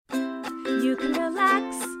you can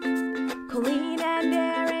relax. Colleen and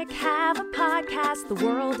Eric have a podcast. The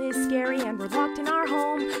world is scary and we're locked in our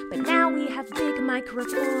home, but now we have big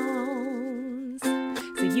microphones,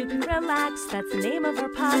 so you can relax. That's the name of our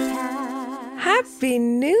podcast. Happy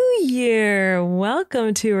New Year.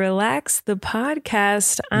 Welcome to Relax the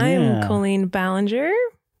Podcast. I'm Colleen Ballinger.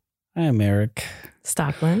 I'm Eric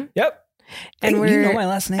Stockland. Yep. And you know my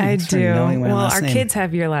last name. I That's do. Well, our kids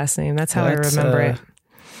have your last name. That's how I remember it.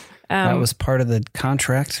 That was part of the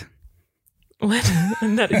contract. What?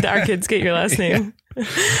 That our kids get your last name.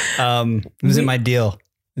 It was in my deal.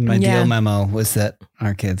 In my deal memo was that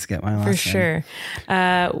our kids get my last name. For sure.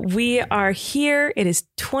 We are here. It is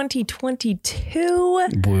 2022.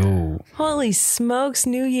 Whoa. Holy smokes.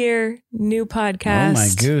 New year, new podcast. Oh my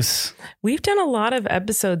goose. We've done a lot of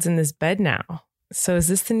episodes in this bed now. So is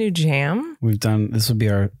this the new jam? This will be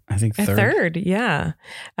our, I think, third. Yeah.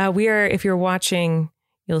 We are, if you're watching,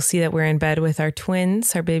 you'll see that we're in bed with our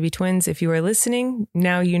twins, our baby twins. If you are listening,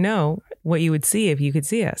 now you know what you would see if you could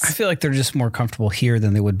see us. I feel like they're just more comfortable here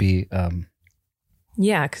than they would be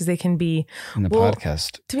yeah, because they can be in the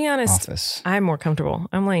podcast. To be honest, office. I'm more comfortable.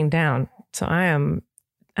 I'm laying down. So I am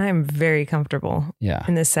very comfortable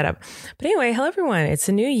in this setup. But anyway, hello everyone. It's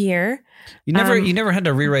a new year. You never had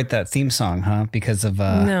to rewrite that theme song, huh? Because of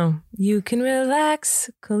No. You can relax.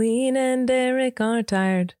 Colleen and Eric are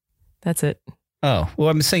tired. That's it. Oh, well,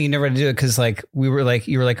 I'm saying you never had to do it because you were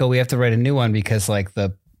like, oh, we have to write a new one because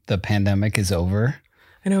the pandemic is over.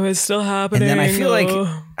 I know it's still happening. And then I feel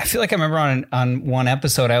like I remember on one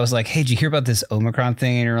episode I was like, hey, did you hear about this Omicron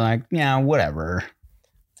thing? And you're like, yeah, whatever.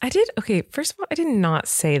 I did. Okay. First of all, I did not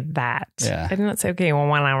say that. Yeah. I did not say, okay, well,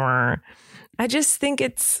 whatever. I just think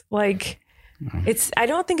it's like, I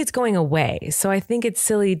don't think it's going away. So I think it's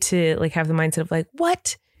silly to have the mindset of like,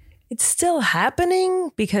 what? It's still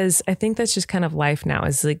happening? Because I think that's just kind of life now,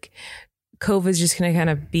 is like COVID's just going to kind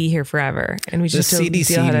of be here forever. And we just the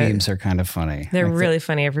CDC memes are kind of funny. They're really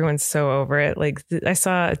funny. Everyone's so over it. Like I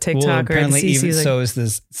saw a TikTok apparently where the CDC even so is the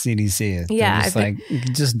CDC. Yeah. Just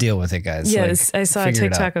just deal with it, guys. Yes. I saw a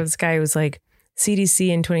TikTok of this guy who was like, CDC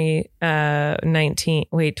in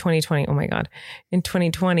 2020. Oh my God. In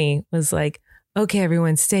 2020 was like, okay,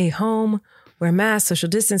 everyone stay home, wear masks, social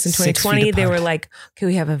distance. In 2020, they were like, okay,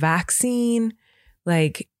 we have a vaccine,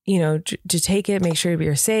 to take it, make sure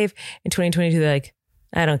you're safe. In 2022, they're like,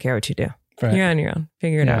 I don't care what you do. Right. You're on your own.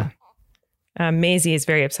 Figure it out. Maisie is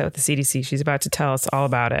very upset with the CDC. She's about to tell us all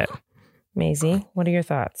about it. Maisie, what are your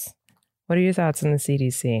thoughts? What are your thoughts on the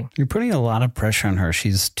CDC? You're putting a lot of pressure on her.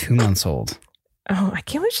 She's 2 months old. Oh, I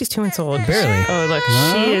can't believe she's 2 months old. Barely. Oh, look,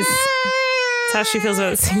 she is. That's how she feels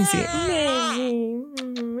about the CDC.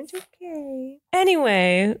 It's okay.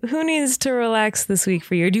 Anyway, who needs to relax this week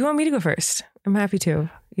for you? Or do you want me to go first? I'm happy to.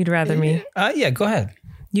 You'd rather me? Yeah, go ahead.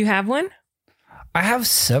 You have one? I have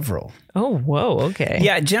several. Oh, whoa. Okay.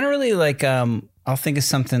 Yeah, generally, I'll think of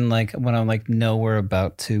something when I'm know we're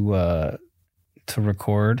about to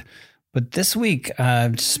record. But this week,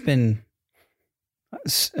 I've just been,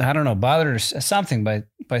 I don't know, bothered or something by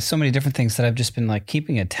so many different things that I've just been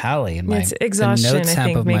keeping a tally in my it's exhaustion. notes I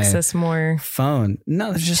think makes us more phone.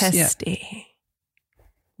 No, it's just testy. Yeah.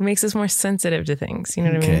 It makes us more sensitive to things. You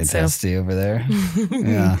know what I mean? Okay, testy over there.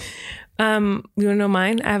 Yeah. You want to know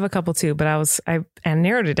mine? I have a couple too, but I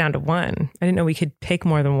narrowed it down to one. I didn't know we could pick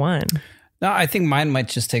more than one. No, I think mine might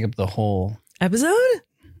just take up the whole episode.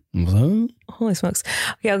 Holy smokes.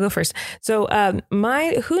 Okay, I'll go first. So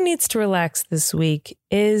my who needs to relax this week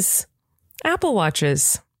is Apple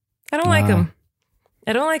Watches. I don't like them.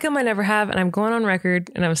 I don't like them. I never have. And I'm going on record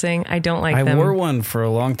and I'm saying I don't like them. I wore one for a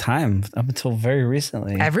long time up until very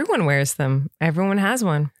recently. Everyone wears them. Everyone has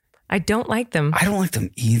one. I don't like them. I don't like them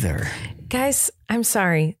either. Guys, I'm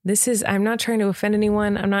sorry. I'm not trying to offend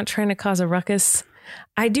anyone. I'm not trying to cause a ruckus.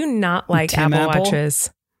 I do not like Apple Watches.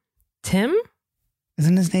 Tim?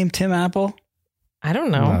 Isn't his name Tim Apple? I don't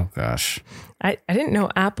know. Oh, gosh. I didn't know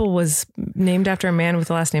Apple was named after a man with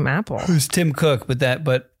the last name Apple. It was Tim Cook,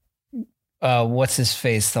 but what's his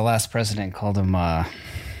face? The last president called him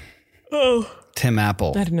Tim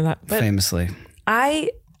Apple. I didn't know that. But famously.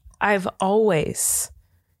 I've always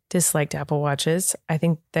disliked Apple Watches. I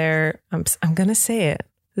think I'm going to say it.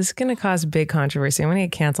 This is going to cause big controversy. I'm going to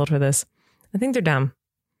get canceled for this. I think they're dumb.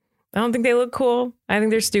 I don't think they look cool. I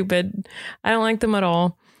think they're stupid. I don't like them at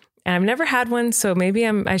all. And I've never had one, so maybe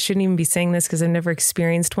I shouldn't even be saying this because I've never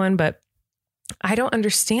experienced one, but I don't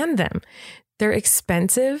understand them. They're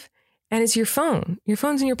expensive and it's your phone. Your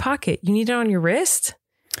phone's in your pocket. You need it on your wrist.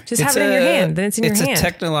 Just have it in your hand. Then it's in your hand. It's a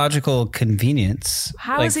technological convenience.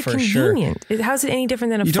 How is it convenient? Sure. How is it any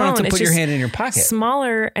different than a phone? You don't have to put your hand in your pocket.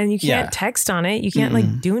 Smaller, and you can't text on it. You can't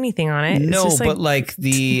like do anything on it. No, it's just but like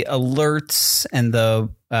the alerts and the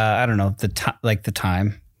I don't know, the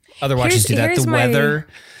time. Other watches do that. The weather.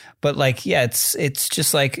 But like, yeah, it's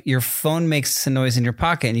just like your phone makes a noise in your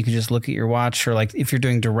pocket, and you can just look at your watch, or like if you're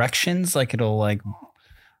doing directions, like it'll like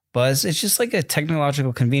buzz. It's just like a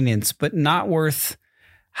technological convenience, but not worth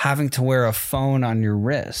having to wear a phone on your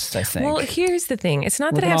wrist, I think. Well, here's the thing. It's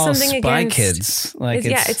not that I have something against kids. Like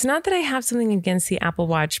it's not that I have something against the Apple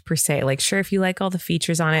Watch per se. Like, sure, if you like all the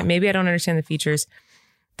features on it, maybe I don't understand the features.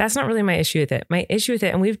 That's not really my issue with it. My issue with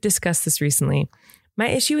it, and we've discussed this recently, my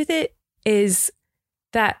issue with it is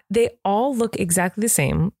that they all look exactly the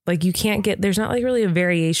same. Like there's not like really a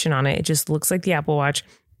variation on it. It just looks like the Apple Watch.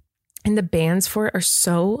 And the bands for it are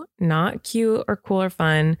so not cute or cool or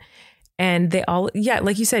fun. And they all,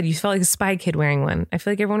 like you said, you felt like a spy kid wearing one. I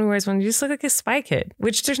feel like everyone who wears one, you just look like a spy kid,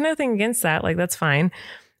 which there's nothing against that. Like, that's fine.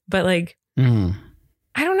 But like, I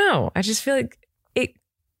don't know. I just feel like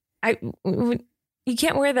you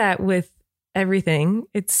can't wear that with everything.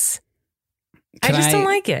 I just don't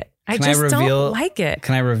like it. I just don't like it.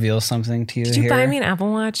 Can I reveal something to you? Did you buy me an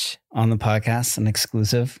Apple Watch? On the podcast, an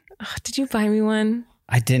exclusive? Oh, did you buy me one?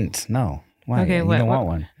 I didn't. No. Why? Okay, you don't want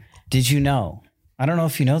one. Did you know? I don't know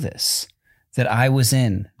if you know this, that I was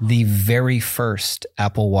in the very first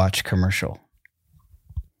Apple Watch commercial.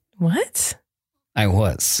 What? I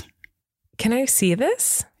was. Can I see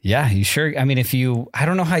this? Yeah, you sure? I mean, I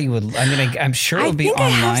don't know how you would, I'm sure it'll be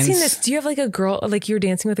online. I have seen this. Do you have like a girl, like you were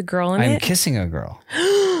dancing with a girl in it? I'm kissing a girl.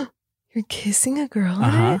 You're kissing a girl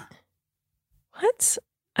in it? What?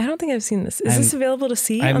 I don't think I've seen this. Is this available to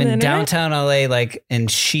see? I'm in downtown LA,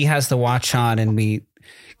 and she has the watch on, and we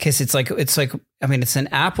kiss. It's like, I mean, it's an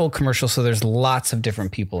Apple commercial, so there's lots of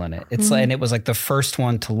different people in it. It's like, and it was like the first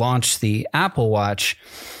one to launch the Apple Watch.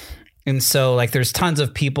 And so like, there's tons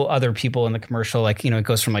of other people in the commercial, like, it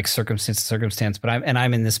goes from like circumstance to circumstance, but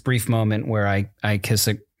I'm in this brief moment where I kiss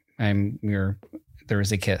there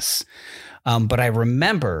is a kiss. But I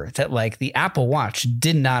remember that like the Apple Watch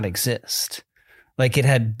did not exist. Like it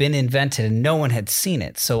had been invented and no one had seen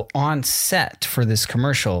it. So on set for this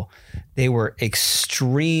commercial, they were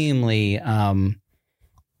extremely,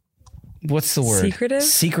 what's the word?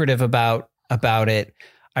 Secretive about it.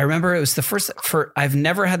 I remember it was the first I've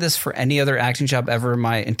never had this for any other acting job ever in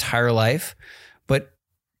my entire life, but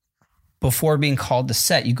before being called to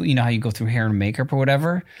set, you know how you go through hair and makeup or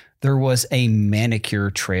whatever, there was a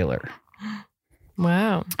manicure trailer.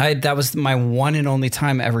 Wow. That was my one and only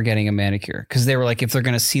time ever getting a manicure, because they were like, if they're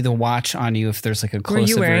going to see the watch on you, if there's like a close-up of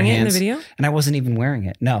your hands. Were you wearing it in the video? And I wasn't even wearing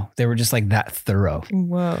it. No, they were just like that thorough.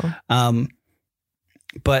 Whoa.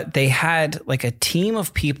 But they had like a team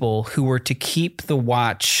of people who were to keep the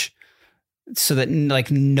watch so that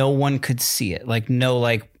like no one could see it. Like no,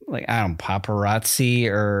 like I don't know, paparazzi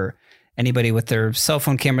or anybody with their cell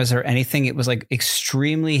phone cameras or anything. It was like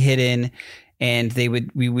extremely hidden, and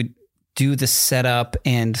we would do the setup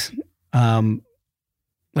and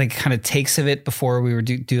like kind of takes of it before we would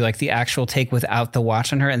do like the actual take without the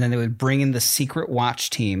watch on her. And then they would bring in the secret watch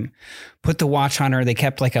team, put the watch on her. They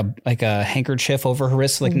kept like a handkerchief over her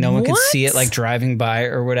wrist, so like no one could see it, like driving by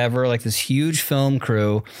or whatever, like this huge film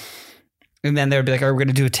crew. And then they would be like, "Are we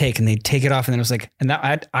going to do a take?" And they'd take it off. And then it was like, and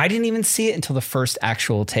I didn't even see it until the first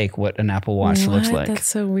actual take, what an Apple Watch looks like. That's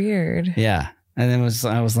so weird. Yeah. And then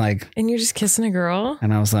I was like, and you're just kissing a girl?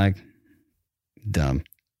 And I was like, dumb.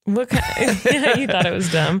 What kind? Yeah, you thought it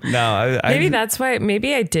was dumb. No, maybe that's why.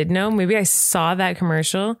 Maybe I did know. Maybe I saw that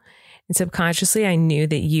commercial, and subconsciously I knew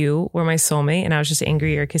that you were my soulmate, and I was just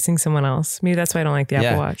angry you're kissing someone else. Maybe that's why I don't like the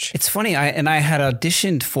Apple Watch. It's funny. I had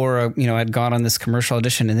auditioned for I'd gone on this commercial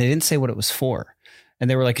audition, and they didn't say what it was for, and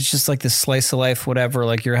they were like, it's just like this slice of life, whatever.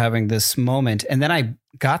 Like you're having this moment, and then I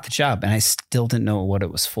got the job, and I still didn't know what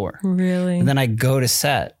it was for. Really? And then I go to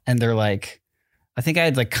set, and they're like, I think I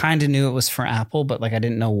had like kind of knew it was for Apple, but like I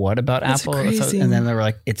didn't know what about That's Apple. Crazy. And then they were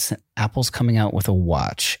like, Apple's coming out with a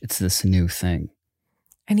watch. It's this new thing.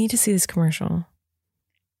 I need to see this commercial.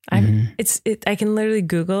 I can literally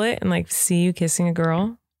Google it and like see you kissing a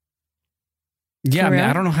girl. Yeah, I mean,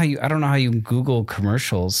 I don't know how you Google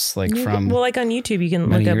commercials like from like on YouTube you can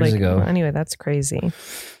look up like ago. Well, anyway, that's crazy.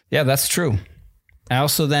 Yeah, that's true. I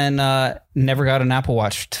also then never got an Apple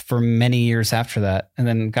Watch for many years after that, and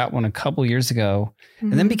then got one a couple years ago,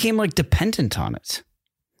 and then became like dependent on it.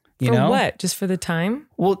 You know what? Just for the time?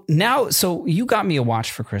 Well, now, so you got me a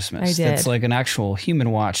watch for Christmas. I did. That's like an actual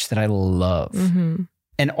human watch that I love,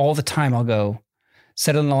 and all the time I'll go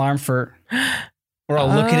set an alarm for, Or I'll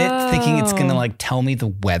look at it thinking it's going to like tell me the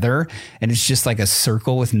weather, and it's just like a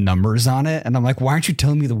circle with numbers on it. And I'm like, why aren't you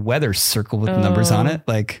telling me the weather circle with numbers on it?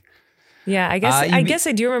 Like, yeah, I guess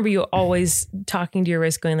I do remember you always talking to your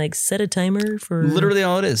wrist going like, set a timer for. Literally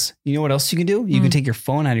all it is. You know what else you can do? You can take your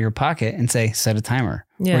phone out of your pocket and say, set a timer.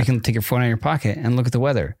 Yeah. Or you can take your phone out of your pocket and look at the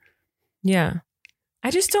weather. Yeah.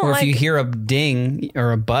 I just don't Or like. if you hear a ding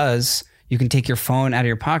or a buzz, you can take your phone out of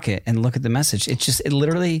your pocket and look at the message. It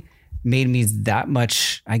literally made me that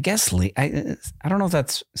much, I guess, I don't know if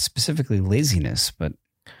that's specifically laziness, but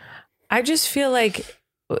I just feel like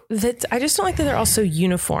that. I just don't like that they're all so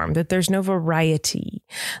uniform, that there's no variety.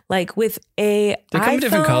 Like with they come in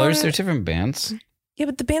different iPhone- colors. They're different bands. Yeah,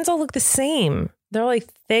 but the bands all look the same. They're all like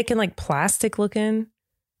thick and like plastic looking.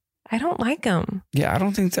 I don't like them. Yeah, I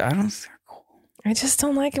don't think they're cool. I just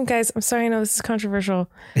don't like them, guys. I'm sorry. I know this is controversial.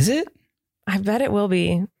 Is it? I bet it will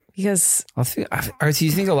be. Because Do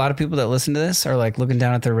you think a lot of people that listen to this are like looking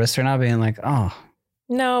down at their wrist right now being like, oh.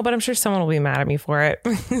 no, but I'm sure someone will be mad at me for it.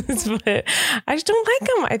 But I just don't like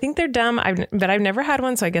them. I think they're dumb. But I've never had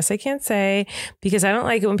one, so I guess I can't say, because I don't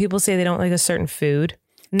like it when people say they don't like a certain food.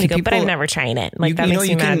 And they go, but I've never tried it. Like that makes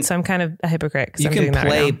me mad. So I'm kind of a hypocrite. You can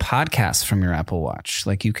play podcasts from your Apple Watch.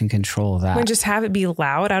 Like you can control that. And just have it be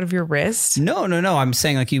loud out of your wrist. No. I'm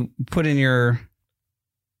saying like you put in your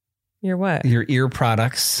what? Your ear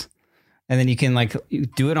products. And then you can like you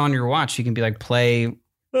do it on your watch. You can be like, play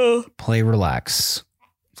relax.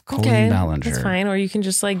 Colleen Ballinger. That's fine. Or you can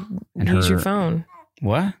just like use your phone.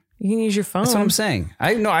 What? You can use your phone. That's what I'm saying.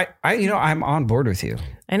 I'm on board with you.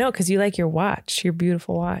 I know, because you like your watch, your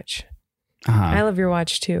beautiful watch. Uh-huh. I love your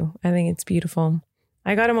watch too. I think it's beautiful.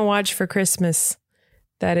 I got him a watch for Christmas.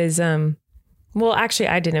 That is, well, actually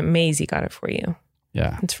I didn't. Maisie got it for you.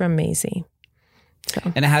 Yeah. It's from Maisie. So.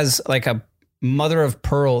 And it has like a mother of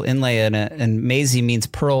pearl inlay in it. And Maisie means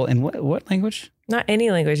pearl in what language? Not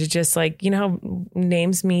any language. It's just like, you know how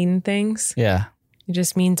names mean things? Yeah. It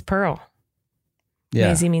just means pearl. Yeah.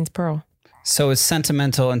 Maisie means pearl. So it's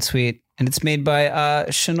sentimental and sweet. And it's made by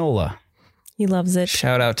Shinola. He loves it.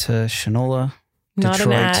 Shout out to Shinola. Not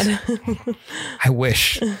Detroit. an ad. I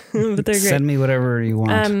wish. But they're great. Send me whatever you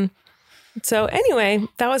want. So anyway,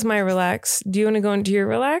 that was my relax. Do you want to go into your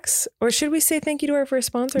relax, or should we say thank you to our first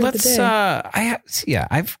sponsor of the day?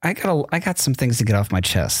 I got some things to get off my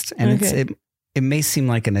chest, and it may seem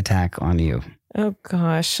like an attack on you. Oh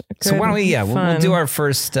gosh. So why don't we? Yeah, we'll do our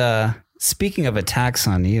first. Speaking of attacks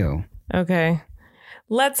on you. Okay.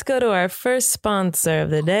 Let's go to our first sponsor of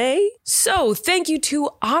the day. So thank you to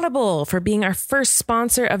Audible for being our first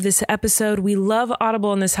sponsor of this episode. We love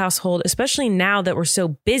Audible in this household, especially now that we're so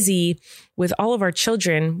busy with all of our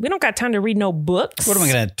children. We don't got time to read no books. What am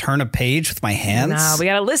I going to turn a page with my hands? No, we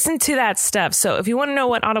got to listen to that stuff. So if you want to know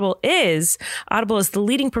what Audible is the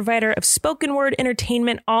leading provider of spoken word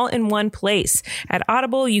entertainment all in one place. At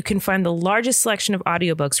Audible, you can find the largest selection of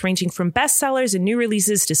audiobooks ranging from bestsellers and new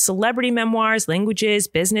releases to celebrity memoirs, languages,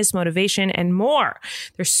 business, motivation, and more.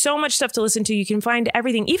 There's so much stuff to listen to. You can find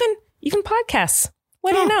everything, even podcasts.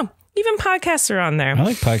 What do you know? Even podcasts are on there. I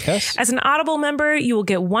like podcasts. As an Audible member, you will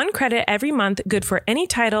get 1 credit every month, good for any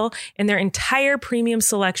title in their entire premium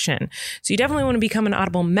selection. So you definitely want to become an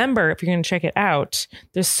Audible member if you're going to check it out.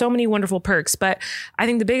 There's so many wonderful perks, but I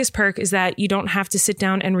think the biggest perk is that you don't have to sit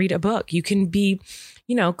down and read a book. You can be,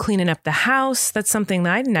 cleaning up the house. That's something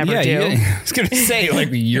that I'd never do. I was going to say, like,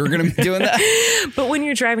 you're going to be doing that. But when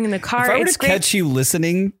you're driving in the car, if I were to catch you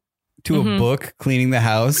listening to a book cleaning the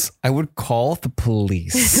house, I would call the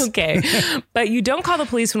police. Okay. But you don't call the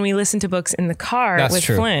police when we listen to books in the car with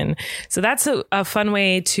true. Flynn. So that's a fun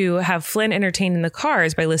way to have Flynn entertained in the car,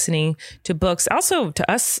 is by listening to books. Also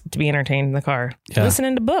to us to be entertained in the car. Yeah.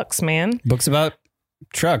 Listening to books, man. Books about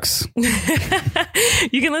trucks.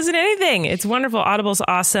 You can listen to anything. It's wonderful. Audible's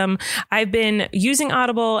awesome. I've been using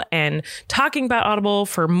Audible and talking about Audible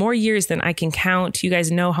for more years than I can count. You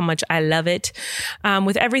guys know how much I love it.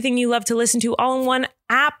 With everything you love to listen to all in one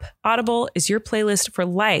app, Audible is your playlist for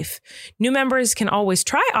life. New members can always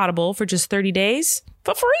try Audible for just 30 days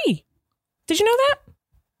for free. Did you know that?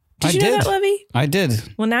 Did you know that, Levy? I did.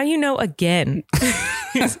 Well, now you know again.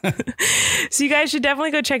 So you guys should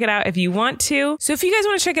definitely go check it out if you want to. So if you guys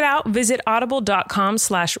want to check it out, visit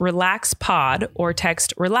audible.com/relaxpod or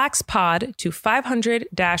text relaxpod to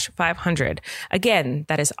 500-500. Again,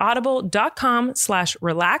 that is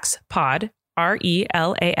audible.com/relaxpod,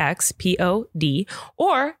 RELAXPOD,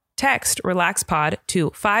 or text relaxpod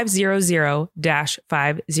to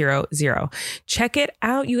 500-500. Check it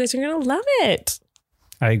out. You guys are going to love it.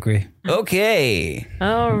 I agree. Okay.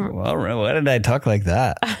 Oh, Well, why did I talk like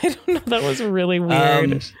that? I don't know. That was really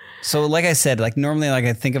weird. So like I said, like normally like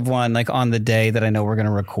I think of one like on the day that I know we're going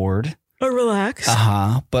to record. Or relax.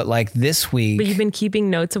 But like this week. But you've been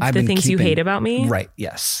keeping notes of the things you hate about me? Right.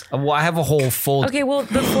 Yes. Well, I have a whole folder. Okay. Well,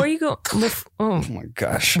 before you go. Oh my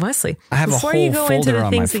gosh. Wesley. I have before a whole you go into the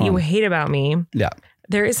things that you hate about me. Yeah.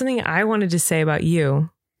 There is something I wanted to say about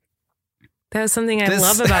you. That was something I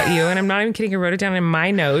love about you. And I'm not even kidding. I wrote it down in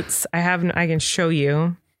my notes. I can show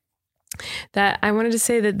you that. I wanted to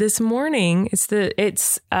say that this morning, it's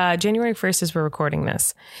January 1st as we're recording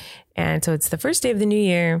this. And so it's the first day of the new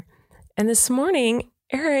year. And this morning,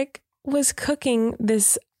 Eric was cooking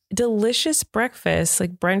this delicious breakfast,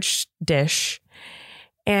 like brunch dish.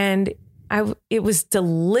 And it was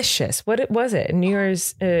delicious. What was it?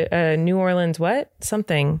 New Orleans what?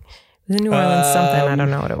 Something. It was a New Orleans something. I don't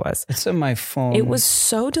know what it was. It's on my phone. It was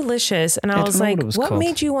so delicious. And I was like, what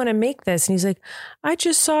made you want to make this? And he's like, I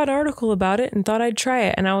just saw an article about it and thought I'd try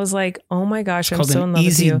it. And I was like, oh my gosh, I'm so in love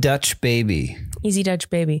with you. Easy Dutch Baby. Easy Dutch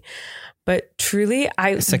Baby. But truly,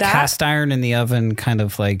 it's a cast iron in the oven, kind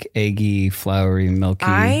of like eggy, floury, milky.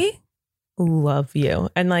 I love you.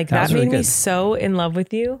 And like that made me so in love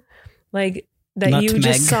with you. Like that you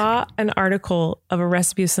just saw an article of a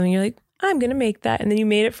recipe of something. You're like, I'm going to make that. And then you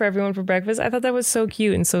made it for everyone for breakfast. I thought that was so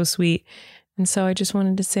cute and so sweet. And so I just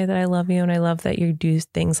wanted to say that I love you and I love that you do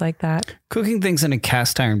things like that. Cooking things in a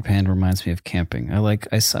cast iron pan reminds me of camping. I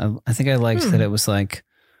think I liked that it was like.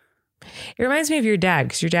 It reminds me of your dad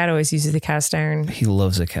because your dad always uses the cast iron. He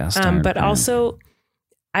loves a cast iron. But also,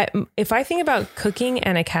 if I think about cooking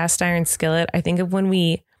and a cast iron skillet, I think of when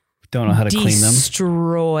we don't know how to clean them.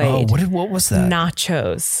 Destroyed. Oh, what was that?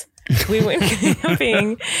 Nachos. We went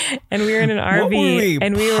camping and we were in an RV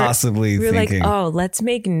and we were like, oh, let's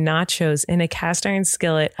make nachos in a cast iron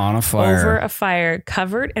skillet on a fire over a fire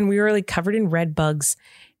covered. And we were like covered in red bugs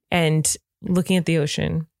and looking at the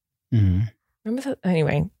ocean. Mm-hmm. Remember that?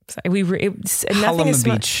 Anyway, Halima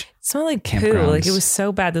Beach. It smelled like poo. Like it was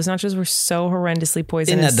so bad. Those nachos were so horrendously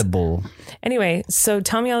poisonous. Inedible. Anyway, so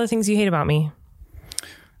tell me all the things you hate about me.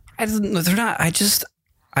 They're not.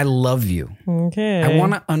 I love you. Okay. I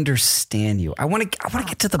want to understand you. I want to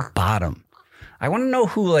get to the bottom. I want to know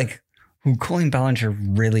who Colleen Ballinger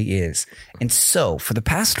really is. And so for the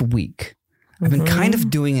past week, I've been kind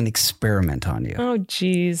of doing an experiment on you. Oh,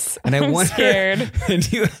 geez. And I'm scared.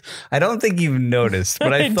 I don't think you've noticed,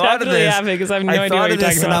 but I thought of this. Have because I have no idea what you're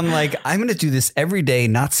talking about. And I'm like, I'm going to do this every day,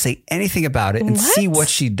 not say anything about it, and see what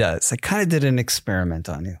she does. I kind of did an experiment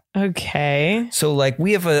on you. Okay. So like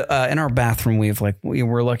we have in our bathroom, we have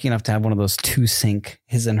we're lucky enough to have one of those 2-sink,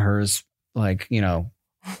 his and hers, like, you know,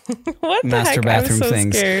 what master bathroom I'm so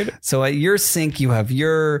things. Scared. So at your sink, you have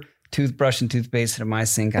your toothbrush and toothpaste, and at my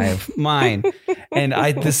sink I have mine. And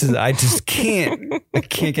I just can't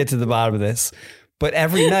get to the bottom of this. But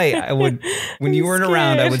every night when you weren't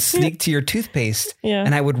around, I would sneak to your toothpaste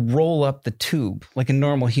and I would roll up the tube like a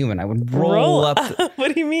normal human. I would roll up.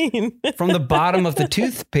 What do you mean? From the bottom of the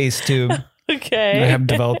toothpaste tube. Okay. I have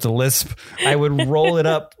developed a lisp. I would roll it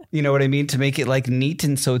up, you know what I mean, to make it like neat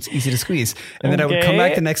and so it's easy to squeeze. And then I would come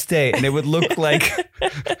back the next day and it would look like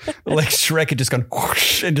Shrek had just gone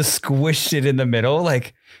whoosh and just squished it in the middle,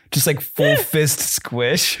 like just like full fist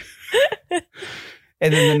squish.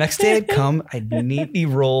 And then the next day I'd come, I'd neatly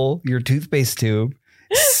roll your toothpaste tube.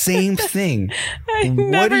 Same thing.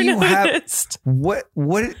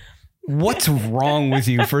 What's wrong with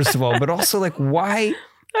you, first of all? But also like why?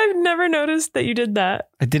 I've never noticed that you did that.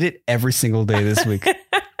 I did it every single day this week.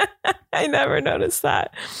 I never noticed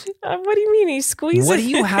that. What do you mean? You squeeze What it? do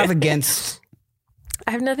you have against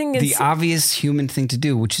I have nothing against the obvious human thing to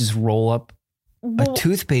do, which is roll up a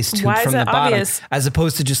toothpaste tube from the bottom, obvious? As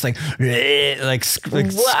opposed to just squish it.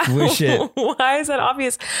 Why is that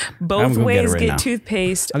obvious? Both ways get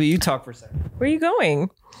toothpaste. I mean, you talk for a second. Where are you going?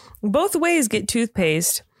 Both ways get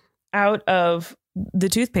toothpaste out of the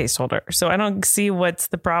toothpaste holder. So I don't see what's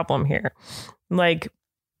the problem here. Like,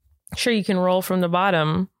 sure, you can roll from the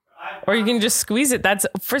bottom or you can just squeeze it. That's,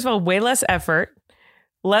 first of all, way less effort,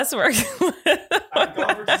 less work. I'm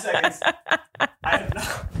going for 2 seconds.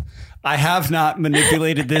 I have not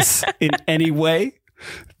manipulated this in any way.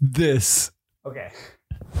 Okay.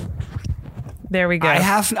 There we go.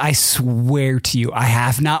 I swear to you, I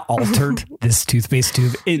have not altered this toothpaste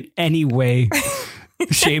tube in any way.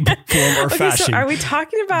 shape, form, or fashion. So are we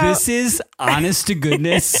talking about This is honest to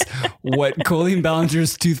goodness what Colleen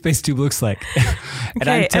Ballinger's toothpaste tube looks like. And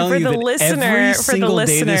Okay, I'm telling and for you the that listener- every for the single day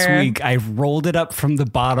this listener- week, I rolled it up from the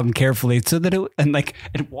bottom carefully so that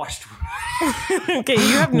it washed. Okay,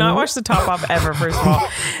 you have not washed the top off ever, first of all.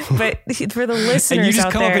 But for the listeners And you just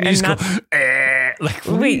out come there, up and you just not, go, like,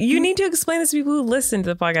 wait, you need to explain this to people who listen to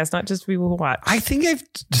the podcast, not just people who watch. I think I've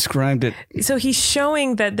described it. So he's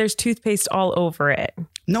showing that there's toothpaste all over it.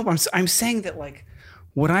 No, I'm saying that like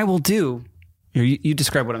what I will do. Here, you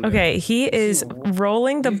describe what I'm doing. Okay, he is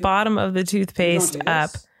rolling the bottom of the toothpaste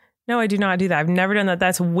up. No, I do not do that. I've never done that.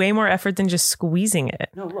 That's way more effort than just squeezing it.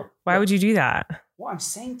 No, look. Why would you do that? Well, I'm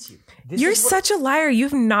saying to you. You're such a liar.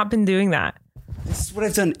 You've not been doing that. This is what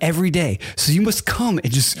I've done every day. So you must come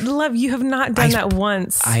and just. Love, you have not done that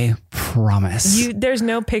once. I promise. There's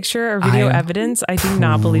no picture or video evidence. I do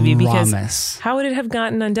not believe you because promise. how would it have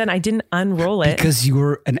gotten undone? I didn't unroll it. Because you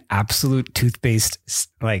were an absolute toothpaste,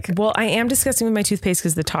 like. Well, I am disgusting with my toothpaste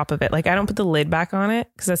because the top of it. Like I don't put the lid back on it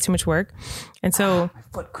because that's too much work. And so My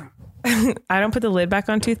foot cramp. I don't put the lid back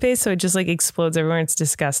on toothpaste. So it just like explodes everywhere. It's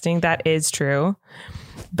disgusting. That is true.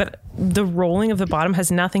 But the rolling of the bottom has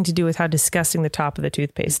nothing to do with how disgusting the top of the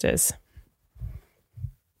toothpaste is.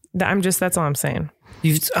 That's all I'm saying.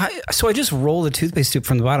 So I just roll the toothpaste tube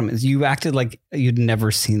from the bottom. You acted like you'd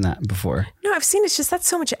never seen that before. No, I've seen it's just that's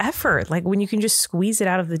so much effort. Like when you can just squeeze it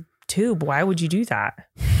out of the tube, why would you do that?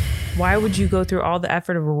 Why would you go through all the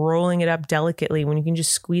effort of rolling it up delicately when you can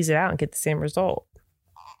just squeeze it out and get the same result?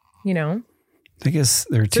 You know? I guess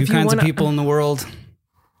there are So two if you kinds of wanna- people in the world.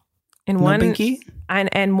 And No one binky?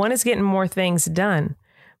 and one is getting more things done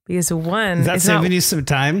because one Is that saving you some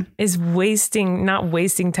time? is not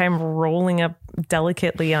wasting time rolling up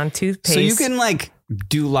delicately on toothpaste. So you can like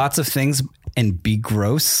do lots of things and be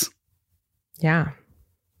gross, yeah.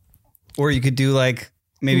 or you could do like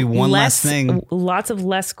maybe one less thing. Lots of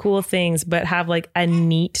less cool things, but have like a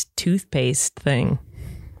neat toothpaste thing.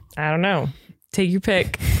 I don't know. Take your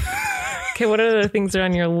pick. Okay, what other things are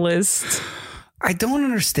on your list? I don't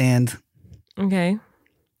understand Okay.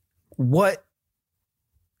 what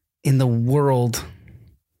in the world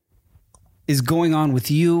is going on with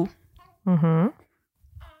you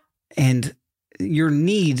and your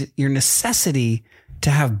necessity to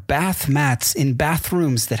have bath mats in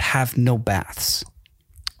bathrooms that have no baths.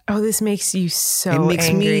 Oh, this makes you so It makes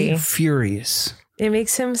angry. me furious. It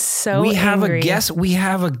makes him so We have angry. we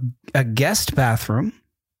have a guest bathroom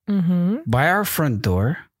by our front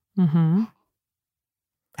door.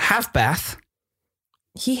 Half bath.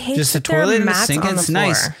 He hates Just a that there are toilet and a mats sink, on and the it's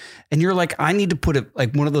nice. floor. And you're like, I need to put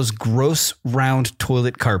one of those gross round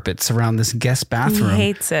toilet carpets around this guest bathroom. He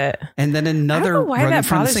hates it. And then another. I don't know why rug in that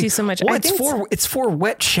front of the bothers sink. you so much. Well, I it's think for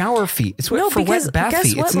wet shower feet. It's No, for because wet bath guess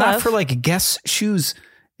feet. what, It's not love? for like guest shoes.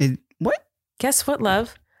 What? Guess what,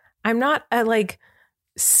 love? I'm not a like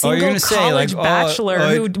single gonna say, college like, bachelor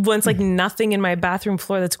who wants like nothing in my bathroom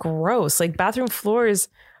floor that's gross. Like bathroom floors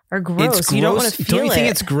are gross. It's You don't gross. want to feel Don't you think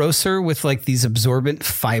it. it's grosser with like these absorbent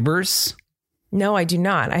fibers? No, I do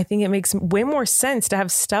not. I think it makes way more sense to have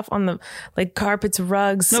stuff on the like carpets,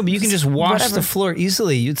 rugs. No, but you can just wash whatever. the floor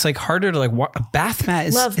easily. It's like harder to like a bath mat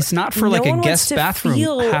is. Love, it's not for no like a one wants guest to bathroom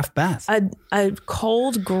feel half bath. A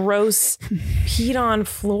cold, gross, peed on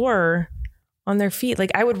floor on their feet.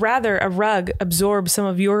 Like I would rather a rug absorb some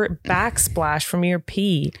of your backsplash from your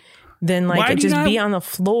pee than like Why it do you just not- be on the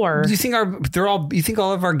floor. Do you think you think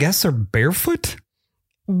all of our guests are barefoot?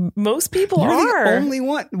 Most people You're are. the only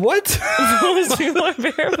one. What? Most people are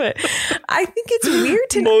barefoot. I think it's weird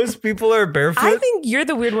to Most people are barefoot. I think you're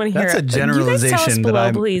the weird one here. That's a You guys tell us generalization, but below,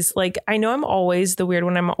 I'm- please. Like, I know I'm always the weird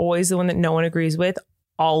one. I'm always the one that no one agrees with.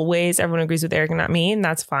 Always, everyone agrees with Eric and not me, and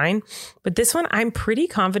that's fine. But this one, I'm pretty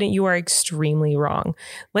confident you are extremely wrong.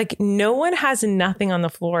 Like, no one has nothing on the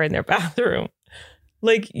floor in their bathroom.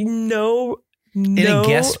 Like, no. in a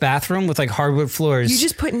guest bathroom with like hardwood floors. You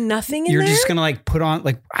just put nothing in You're there? just gonna like put on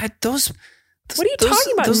like What are you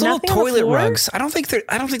talking about? Those little Nothing on the toilet floor? rugs. I don't think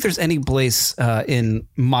there's any place in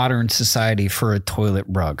modern society for a toilet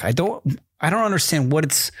rug. I don't understand what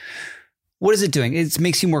is it doing? It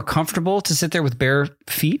makes you more comfortable to sit there with bare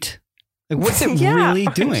feet. Like what's it Yeah. really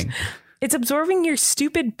doing? It's absorbing your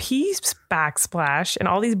stupid pee backsplash and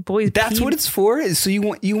all these boys. That's pee. what it's for. So you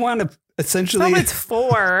want to essentially. That's what it's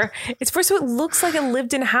for. It's for so it looks like a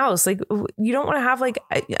lived-in house. Like you don't want to have like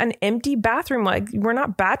an empty bathroom. Like we're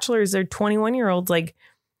not bachelors or 21-year-olds. Like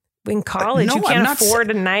in college, No, you I'm can't not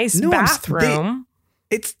afford a nice bathroom.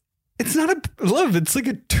 It's not a love. It's like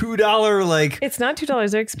a $2 like. It's not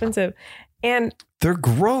 $2. They're expensive. And They're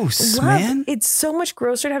gross, man. It's so much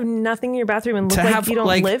grosser to have nothing in your bathroom and look To like have, you don't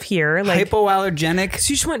like, live here. Like, hypoallergenic,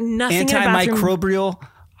 so you just want nothing in a bathroom. antimicrobial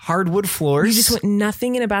hardwood floors. You just want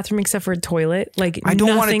nothing in a bathroom except for a toilet. Like, I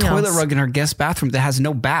don't want a nothing toilet else. rug in our guest bathroom that has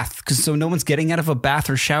no bath, because so no one's getting out of a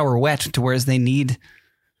bath or shower wet to whereas they need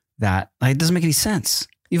that. Like, it doesn't make any sense.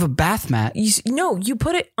 You have a bath mat. You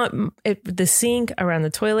put it on at the sink, around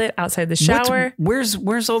the toilet, outside the shower. Where's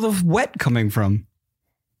all the wet coming from?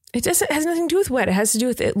 It has nothing to do with wet. It has to do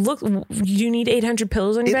with it. Look, you need 800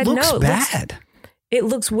 pillows on your bed. It looks no, bad. It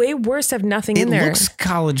looks way worse to have nothing in there. It looks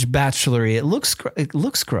college bachelory. It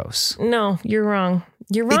looks gross. No, you're wrong.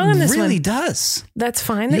 You're wrong on this one. It really does. That's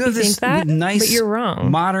fine that you think that, nice, but you're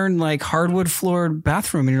wrong. Modern, like, hardwood floored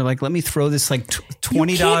bathroom, and you're like, let me throw this like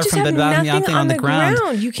 $20 from Bed Bath & Beyond thing on the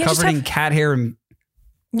ground. You can't covered in cat hair and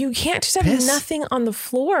you can't just have piss. nothing on the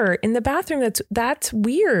floor in the bathroom. That's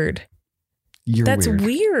weird. That's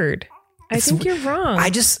weird. I think you're wrong.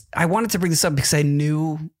 I wanted to bring this up because I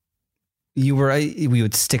knew you were. We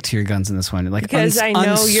would stick to your guns in this one, like, because I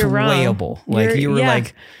know you're wrong. Like you're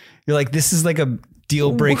like this is like a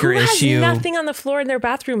deal breaker issue. Who has nothing on the floor in their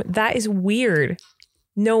bathroom? That is weird.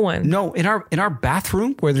 No one. No, in our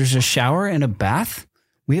bathroom where there's a shower and a bath,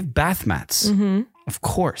 we have bath mats. Mm-hmm. Of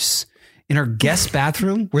course. In our guest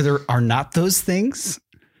bathroom where there are not those things.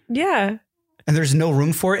 Yeah. And there's no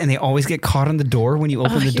room for it, and they always get caught on the door when you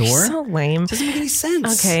open the door. You're so lame. It doesn't make any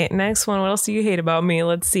sense. Okay, next one. What else do you hate about me?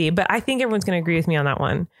 Let's see. But I think everyone's going to agree with me on that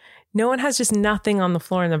one. No one has just nothing on the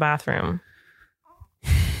floor in the bathroom.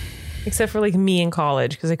 Except for like me in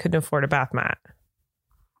college, because I couldn't afford a bath mat.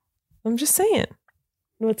 I'm just saying.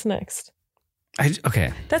 What's next?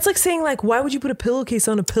 Okay. That's like saying, like, why would you put a pillowcase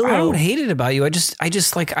on a pillow? I don't hate it about you. I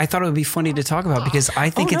just like, I thought it would be funny to talk about because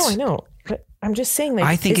I think I know. But I'm just saying, like,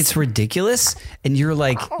 I think it's ridiculous, and you're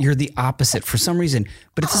like, you're the opposite for some reason,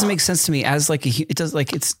 but it doesn't make sense to me as like it does,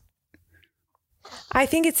 like, it's. I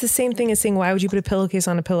think it's the same thing as saying, why would you put a pillowcase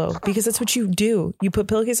on a pillow? Because that's what you do. You put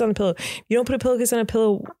pillowcase on a pillow. You don't put a pillowcase on a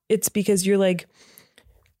pillow. It's because you're like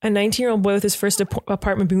a 19-year-old boy with his first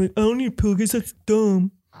apartment being like, I don't need a pillowcase. That's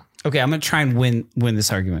dumb. Okay, I'm going to try and win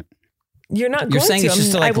this argument. You're not going to. You're saying it's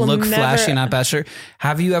just to like look flashy, not bachelor.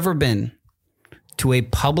 Have you ever been to a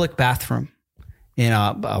public bathroom in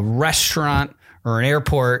a restaurant or an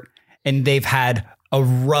airport and they've had a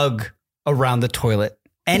rug around the toilet?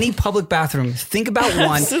 Any public bathroom, think about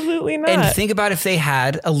one. Absolutely not. And think about if they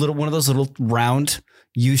had one of those little round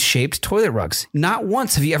U-shaped toilet rugs. Not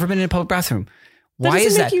once have you ever been in a public bathroom. Why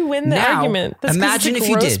is that? Make you win the argument. That's imagine if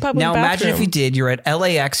you did. Now imagine if you did. You're at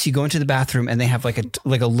LAX. You go into the bathroom and they have like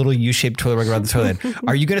a little U-shaped toilet rug around the toilet.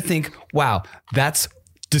 Are you going to think, "Wow, that's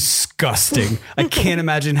disgusting"? I can't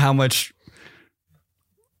imagine how much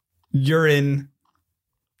urine.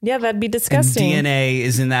 Yeah, that'd be disgusting. And DNA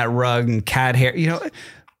is in that rug and cat hair. You know,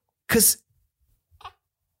 because.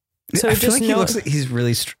 So I feel like he looks like he's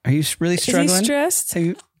really. Are you really struggling? Is he stressed?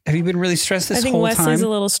 Have you been really stressed this whole time? I think Wesley's a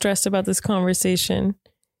little stressed about this conversation.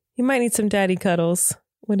 You might need some daddy cuddles.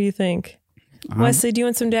 What do you think? Wesley, do you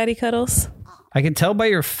want some daddy cuddles? I can tell by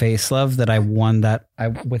your face, love, that I won that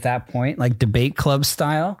with that point, like debate club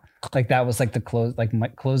style. Like that was like the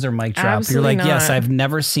closer mic drop. Absolutely You're like, not. yes, I've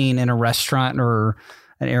never seen in a restaurant or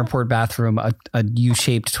an airport bathroom a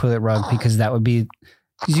U-shaped toilet rug, because that would be,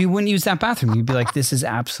 you wouldn't use that bathroom. You'd be like, this is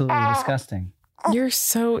absolutely disgusting. You're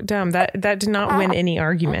so dumb. That did not win any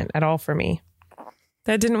argument at all for me.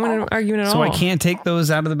 That didn't win an argument at all. So I can't take those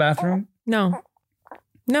out of the bathroom? No,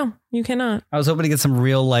 you cannot. I was hoping to get some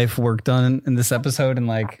real life work done in this episode, and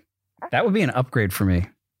like that would be an upgrade for me.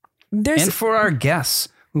 And for our guests,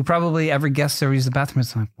 who probably every guest ever used the bathroom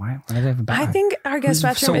is like, why do they have a bathroom? I think our guest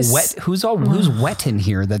bathroom is wet. Who's wet in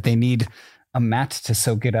here that they need a mat to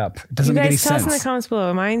soak it up? It doesn't make any sense. You guys tell us in the comments below.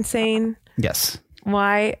 Am I insane? Yes.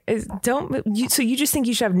 Why so you just think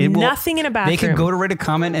you should have nothing in a bathroom? They could go to write a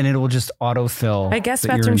comment and it will just autofill. A guest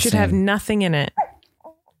bathroom should have nothing in it.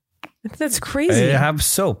 That's crazy. Have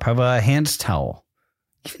soap. Have a hand towel.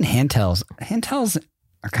 Even hand towels. Hand towels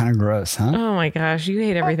are kind of gross, huh? Oh my gosh, you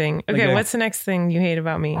hate everything. Okay, what's the next thing you hate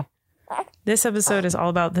about me? This episode is all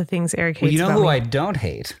about the things Eric hates about me. You know who I don't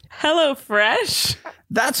hate? HelloFresh.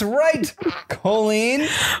 That's right, Colleen.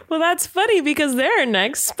 Well, that's funny because they're our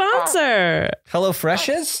next sponsor.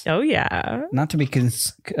 HelloFresh is? Oh, yeah. Not to be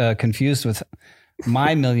confused with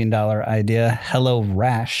my $1 million idea, Hello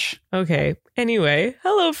Rash. Okay. Anyway,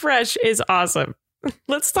 HelloFresh is awesome.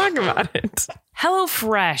 Let's talk about it.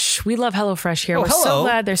 HelloFresh. We love HelloFresh here. We're so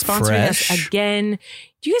glad they're sponsoring us again.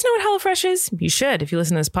 Do you guys know what HelloFresh is? You should if you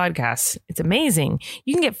listen to this podcast. It's amazing.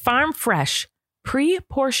 You can get farm fresh,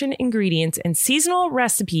 pre-portioned ingredients and seasonal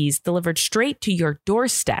recipes delivered straight to your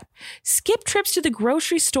doorstep. Skip trips to the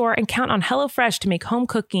grocery store and count on HelloFresh to make home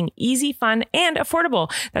cooking easy, fun, and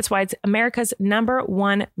affordable. That's why it's America's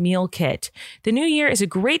 #1 meal kit. The new year is a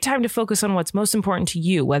great time to focus on what's most important to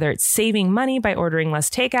you, whether it's saving money by ordering less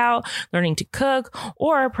takeout, learning to cook,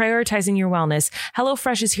 or prioritizing your wellness.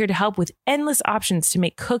 HelloFresh is here to help with endless options to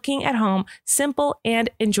make cooking at home simple and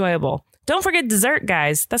enjoyable. Don't forget dessert,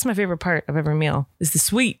 guys. That's my favorite part of every meal is the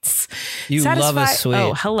sweets. You love a sweet.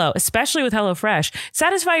 Oh, hello. Especially with HelloFresh.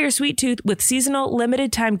 Satisfy your sweet tooth with seasonal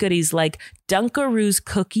limited time goodies like Dunkaroos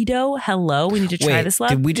cookie dough. Hello. We need to try this,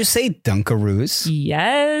 love. Did we just say Dunkaroos?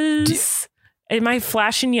 Yes. Am I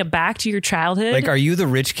flashing you back to your childhood? Like, are you the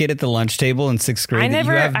rich kid at the lunch table in 6th grade? I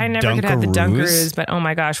never could have the Dunkaroos, but oh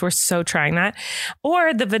my gosh, we're so trying that.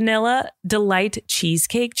 Or the Vanilla Delight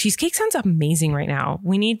cheesecake. Cheesecake sounds amazing right now.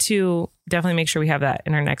 We need to definitely make sure we have that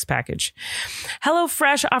in our next package.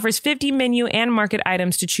 HelloFresh offers 50 menu and market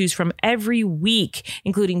items to choose from every week,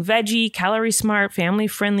 including veggie, calorie smart, family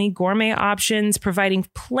friendly, gourmet options, providing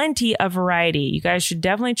plenty of variety. You guys should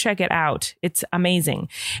definitely check it out. It's amazing.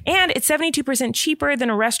 And it's 72% cheaper than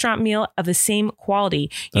a restaurant meal of the same quality.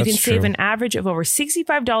 You can save an average of over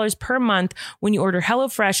 $65 per month when you order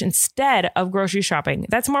HelloFresh instead of grocery shopping.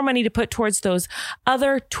 That's more money to put towards those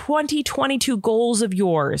other 2022 goals of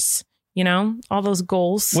yours. You know, all those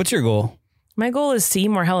goals. What's your goal? My goal is see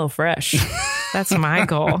more HelloFresh. That's my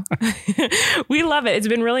goal. We love it. It's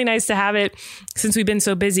been really nice to have it since we've been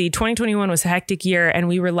so busy. 2021 was a hectic year and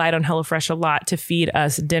we relied on HelloFresh a lot to feed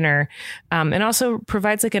us dinner. And also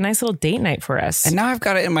provides like a nice little date night for us. And now I've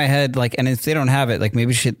got it in my head, like, and if they don't have it, like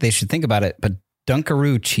maybe they should think about it. But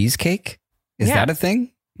Dunkaroo cheesecake? Is that a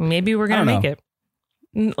thing? Maybe we're going to make it.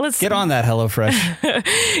 Let's get on that,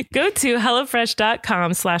 HelloFresh. Go to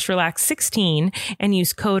HelloFresh.com/relax16 and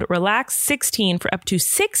use code relax16 for up to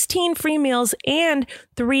 16 free meals and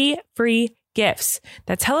 3 free gifts.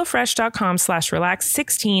 That's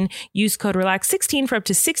HelloFresh.com/relax16. Use code relax16 for up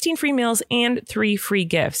to 16 free meals and 3 free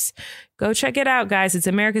gifts. Go check it out, guys. It's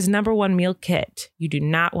America's #1 meal kit. You do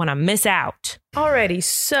not want to miss out. Alrighty,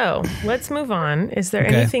 so let's move on. Is there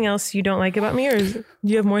anything else you don't like about me, or do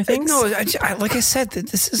you have more things? No, like I said,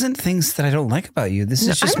 this isn't things that I don't like about you. This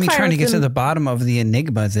is just me trying to get to the bottom of the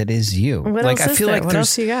enigma that is you. What else is there? What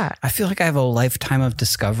else you got? I feel like I have a lifetime of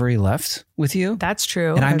discovery left with you. That's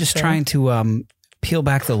true. And I'm just trying to peel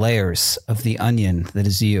back the layers of the onion that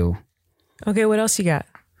is you. Okay, what else you got?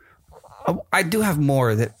 I do have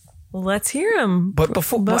more that. Well, let's hear them. But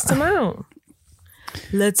before bust them out.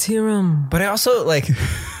 Let's hear them. But I also like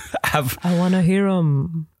have. I want to hear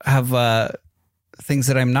them. Have things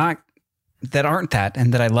that I'm not, that aren't that,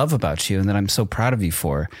 and that I love about you, and that I'm so proud of you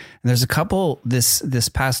for. And there's a couple this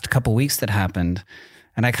past couple weeks that happened,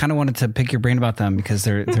 and I kind of wanted to pick your brain about them because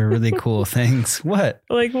they're really cool things. What?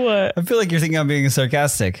 Like what? I feel like you're thinking I'm being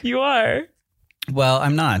sarcastic. You are. Well,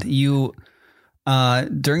 I'm not. You.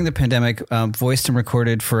 During the pandemic, voiced and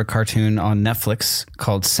recorded for a cartoon on Netflix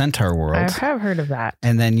called Centaur World. I have heard of that.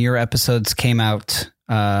 And then your episodes came out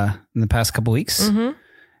in the past couple weeks. Mm-hmm.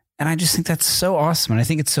 And I just think that's so awesome. And I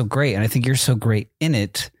think it's so great. And I think you're so great in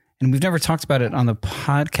it. And we've never talked about it on the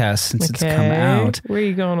podcast since it's come out. Where are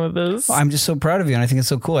you going with this? Well, I'm just so proud of you. And I think it's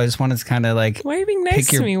so cool. I just wanted to kind of like... Why are you being nice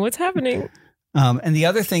to me? What's happening? And the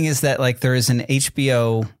other thing is that like there is an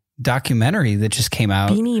HBO... documentary that just came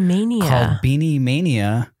out Beanie Mania called Beanie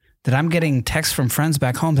Mania that I'm getting texts from friends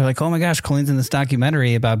back home. They're like, oh my gosh, Colleen's in this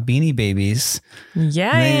documentary about Beanie Babies.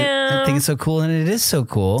 Yeah. I think it's so cool. And it is so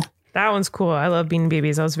cool. That one's cool. I love Beanie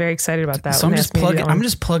Babies. I was very excited about that. So I'm just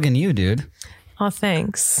plugging you, dude. Oh,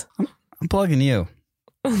 thanks. I'm plugging you.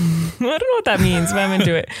 I don't know what that means, but I'm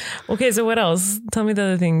into it. Okay. So what else? Tell me the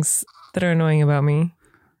other things that are annoying about me.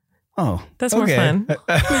 Oh, that's more fun.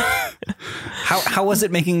 How was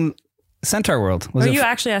it making Centaur World? Are you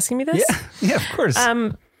actually asking me this? Yeah, of course.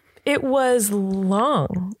 It was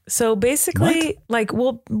long. So basically,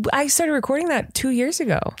 I started recording that 2 years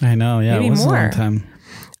ago. I know. Yeah, maybe it was more. a long time.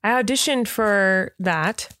 I auditioned for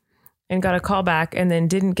that and got a call back, and then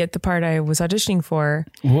didn't get the part I was auditioning for.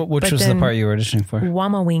 Which was the part you were auditioning for?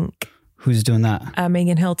 Wama Wink. Who's doing that?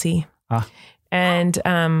 Megan Hilty. And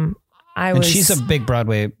she's a big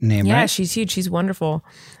Broadway name, right? Yeah, she's huge. She's wonderful.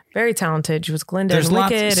 Very talented. She was Glinda in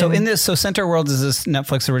Wicked. So Centaur World is this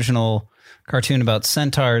Netflix original cartoon about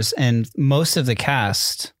centaurs, and most of the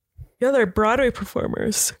cast... Yeah, they're Broadway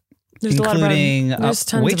performers. There's including a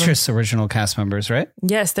lot of Waitress original cast members, right?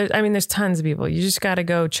 Yes, there's tons of people. You just got to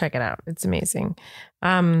go check it out. It's amazing.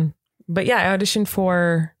 But yeah, I auditioned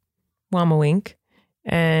for Wama Wink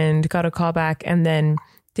and got a call back, and then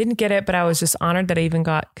Didn't get it, but I was just honored that I even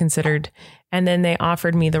got considered. And then they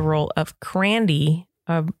offered me the role of Crandy,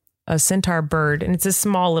 a centaur bird, and it's a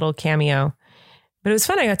small little cameo. But it was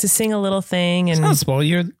fun. I got to sing a little thing, and Sounds small.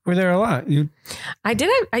 You were there a lot. I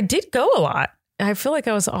did go a lot. I feel like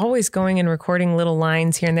I was always going and recording little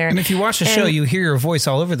lines here and there. And if you watch the show, you hear your voice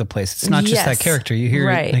all over the place. It's not just that character. You hear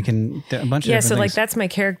it like in a bunch of different so things. like that's my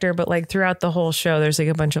character, but like throughout the whole show, there's like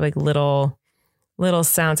a bunch of like little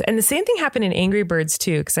sounds. And the same thing happened in Angry Birds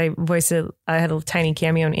too, because I had a tiny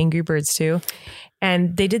cameo in Angry Birds too.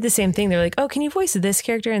 And they did the same thing. They're like, oh, can you voice this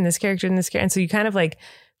character and this character and this character? And so you kind of like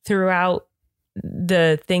throughout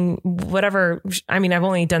the thing, whatever. I mean, I've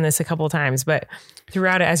only done this a couple of times, but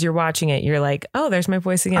throughout it, as you're watching it, you're like, oh, there's my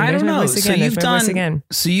voice again. There's my voice again. There's my voice again.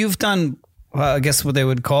 So you've done, I guess what they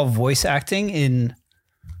would call voice acting in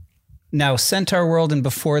now Centaur World, and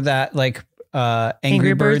before that, like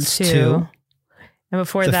Angry Birds 2. And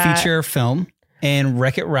before the that, feature film, and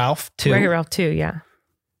Wreck-It Ralph 2. Wreck-It Ralph 2, yeah.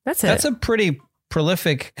 That's it. That's a pretty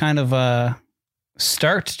prolific kind of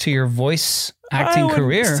start to your voice acting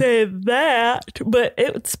career. I wouldn't say that, but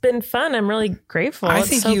it's been fun. I'm really grateful. I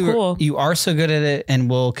think cool. You are so good at it and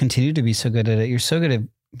will continue to be so good at it. You're so good at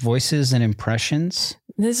voices and impressions.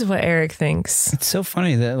 This is what Eric thinks. It's so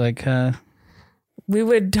funny that like... we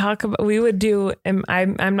would do,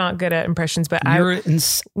 I'm not good at impressions, but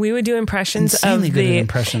we would do impressions of good at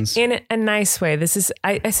impressions in a nice way. This is,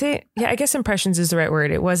 I say, yeah, I guess impressions is the right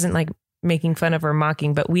word. It wasn't like making fun of or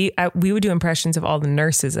mocking, but we would do impressions of all the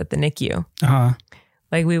nurses at the NICU.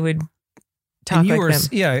 Like we would talk like them.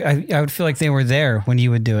 Yeah, I would feel like they were there when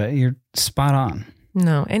you would do it. You're spot on.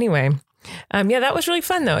 No, anyway. Yeah, that was really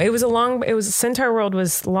fun though. Centaur World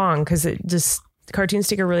was long because cartoons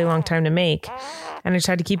take a really long time to make. And I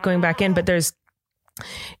tried to keep going back in, but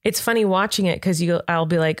it's funny watching it because I'll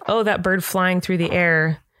be like, oh, that bird flying through the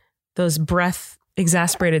air, those breath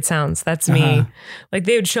exasperated sounds. That's me. Like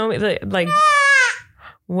they would show me like,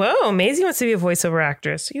 whoa, Maisie wants to be a voiceover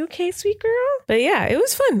actress. You okay, sweet girl? But yeah, it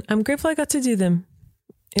was fun. I'm grateful I got to do them.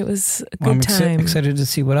 It was a good time. I'm excited to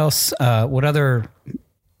see what else, what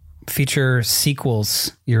feature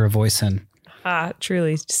sequels you're a voice in.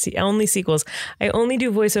 Truly. Only sequels. I only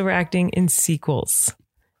do voiceover acting in sequels,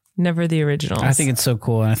 never the originals. I think it's so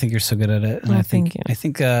cool, and I think you're so good at it. And I think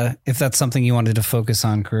if that's something you wanted to focus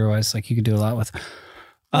on career-wise, like you could do a lot with.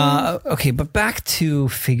 Okay, but back to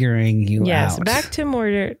figuring you out. Yes, back to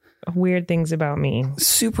more weird things about me.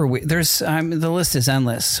 Super weird. There's the list is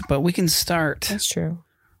endless, but we can start. That's true.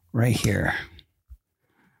 Right here.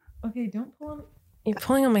 Okay, don't pull on. You're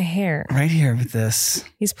pulling on my hair. Right here with this.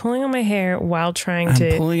 He's pulling on my hair while I'm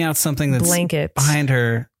pulling out something that's behind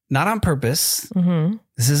her, not on purpose. Mm-hmm.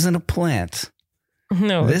 This isn't a plant.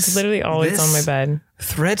 No, it's literally always on my bed.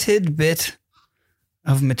 Threaded bit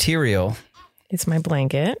of material. It's my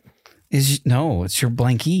blanket. It's your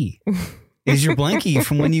blankie. It's your blankie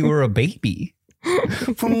from when you were a baby.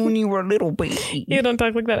 From when you were a little baby. You don't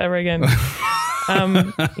talk like that ever again.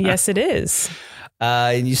 Yes, it is.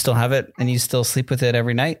 And you still have it, and you still sleep with it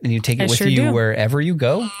every night, and you take it with you wherever you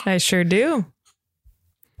go. I sure do.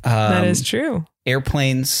 That is true.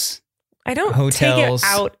 Airplanes. I don't hotels,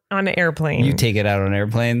 take it out on an airplane. You take it out on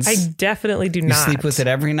airplanes. I definitely do not. You sleep with it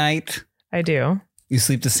every night. I do. You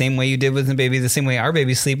sleep the same way you did with the baby, the same way our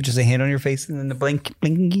babies sleep, just a hand on your face and then the blinky,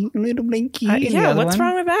 little blinky. Yeah, what's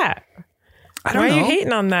wrong with that? I don't know. Why are you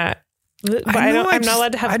hating on that? But I'm not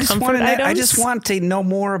allowed to have comfort items. I just want to know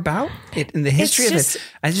more about it and the history of it.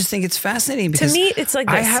 I just think it's fascinating because to me, it's like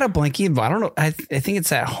this. I had a blankie. I don't know. I think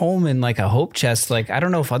it's at home in like a hope chest. Like, I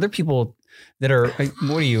don't know if other people that are,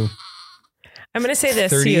 what are you? I'm going to say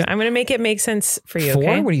this 30? To you. I'm going to make it make sense for you.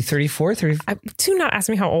 Okay? What are you, 34? 30? Do not ask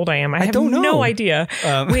me how old I am. I don't know. No idea.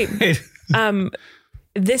 Wait.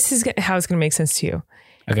 This is how it's going to make sense to you.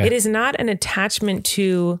 Okay. It is not an attachment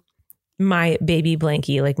to my baby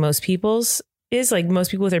blankie like most people's is. Like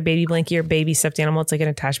most people with their baby blankie or baby stuffed animal, it's like an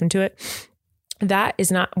attachment to it. That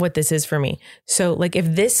is not what this is for me. So like if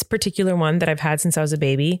this particular one that I've had since I was a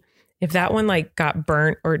baby, if that one like got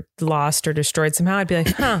burnt or lost or destroyed somehow, I'd be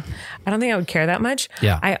like, I don't think I would care that much.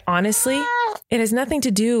 Yeah. I honestly, it has nothing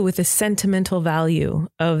to do with the sentimental value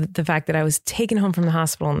of the fact that I was taken home from the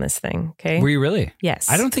hospital in this thing. Okay. Were you really? Yes.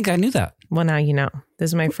 I don't think I knew that. Well, now you know.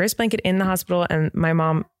 This is my first blanket in the hospital, and my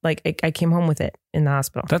mom, like, I came home with it in the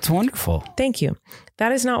hospital. That's wonderful. Thank you.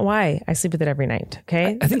 That is not why I sleep with it every night.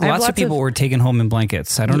 Okay. I think lots of people were taken home in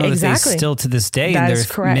blankets. I don't know that they still to this day in their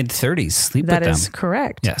mid-30s sleep with them. That is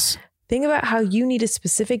correct. Yes. Think about how you need a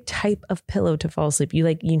specific type of pillow to fall asleep. You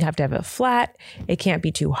have to have it flat. It can't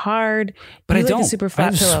be too hard. But I don't. A super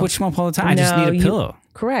flat pillow. Switch them up all the time. I just need a pillow.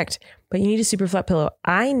 Correct. But you need a super flat pillow.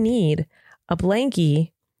 I need a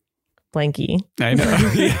blankie blankie. I know.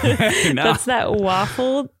 I know. That's that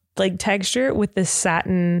waffle like texture with the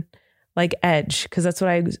satin like edge, because that's what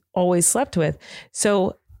I always slept with.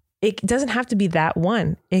 So it doesn't have to be that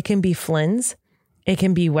one. It can be Flynn's. It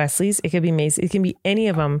can be Wesley's. It could be Macy's. It can be any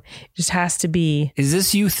of them. It just has to be. Is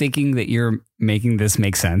this you thinking that you're making this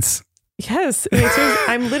make sense? Yes.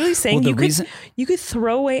 I'm literally saying you could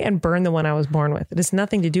throw away and burn the one I was born with. It has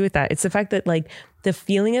nothing to do with that. It's the fact that like the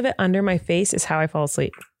feeling of it under my face is how I fall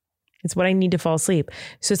asleep. It's what I need to fall asleep.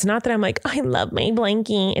 So it's not that I'm like, I love my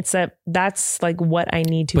blankie. It's that's like what I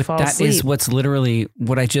need to fall asleep. That is what's literally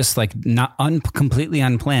what I just like not completely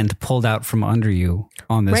unplanned pulled out from under you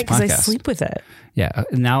on this podcast. Right, because I sleep with it. Yeah.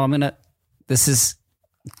 Now I know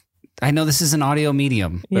this is an audio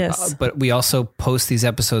medium, yes. But we also post these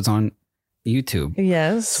episodes on YouTube.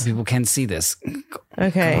 Yes. So people can see this.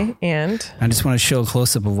 Okay. And I just want to show a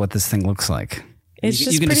close up of what this thing looks like. It's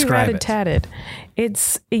just pretty ratted tatted. It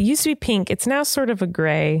used to be pink. It's now sort of a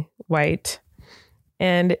gray white.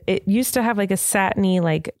 And it used to have like a satiny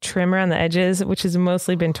like trim around the edges, which has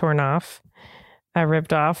mostly been torn off,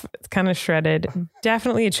 ripped off. It's kind of shredded.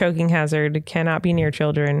 Definitely a choking hazard. Cannot be near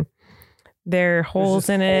children. There are holes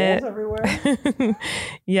in it. Everywhere.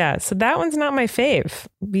 Yeah. So that one's not my fave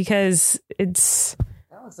because it's.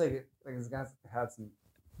 That looks like it's got had some.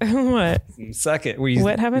 What? Suck it.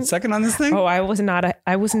 What happened? Sucking on this thing? Oh, I was not a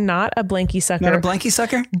blankie sucker. Not a blankie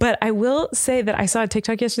sucker? But I will say that I saw a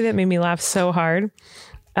TikTok yesterday that made me laugh so hard.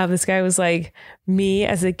 This guy was like, me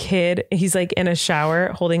as a kid, he's like in a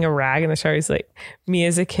shower holding a rag in the shower. He's like, me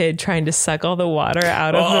as a kid trying to suck all the water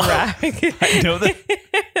out of the rag. I know that.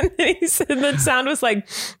 And then he said the sound was like,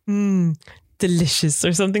 delicious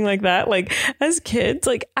or something like that. Like as kids,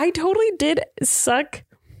 like I totally did suck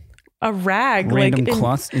a rag, random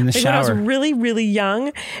cloth in the shower. When I was really, really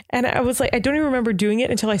young, and I was like, I don't even remember doing it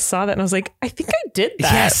until I saw that, and I was like, I think I did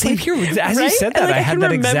that. Yeah, same here. As you said that, and, like, I had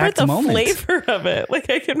that exact moment. I can remember the flavor of it. Like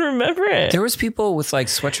I can remember it. There was people with like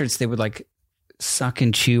sweatshirts. They would like suck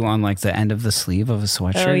and chew on like the end of the sleeve of a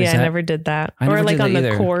sweatshirt. Oh yeah, I never did that. Or like on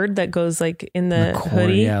the cord that goes like in the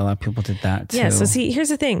hoodie. Yeah, a lot of people did that too. Yeah. So see, here's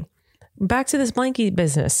the thing. Back to this blankie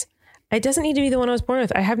business. It doesn't need to be the one I was born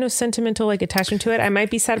with. I have no sentimental like attachment to it. I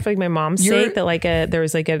might be sad for like my mom's sake that like there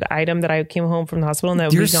was like an item that I came home from the hospital and that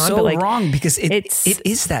would be gone. You're so but, like, wrong because it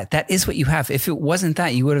is that. That is what you have. If it wasn't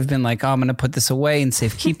that, you would have been like, oh, I'm going to put this away in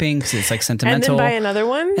safekeeping because it's like sentimental. And then buy another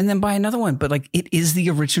one. And then buy another one. But like it is the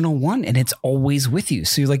original one and it's always with you.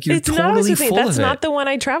 So you're like, you're totally full of it. That's not the one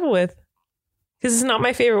I travel with because it's not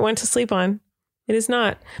my favorite one to sleep on. It is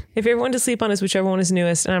not. My favorite one to sleep on is whichever one is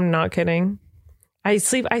newest. And I'm not kidding. I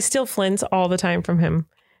steal Flynn's all the time from him.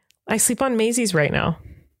 I sleep on Maisie's right now.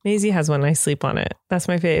 Maisie has one. I sleep on it. That's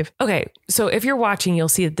my fave. Okay. So if you're watching, you'll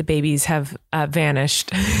see that the babies have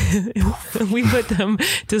vanished. We put them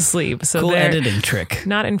to sleep. So cool they're editing trick.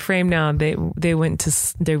 Not in frame now. They went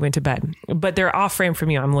to bed, but they're off frame from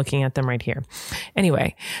you. I'm looking at them right here.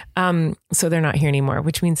 Anyway. So they're not here anymore,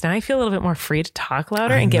 which means now I feel a little bit more free to talk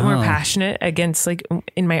louder and get more passionate against like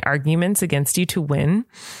in my arguments against you to win.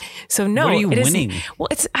 So no, what are you winning? Well,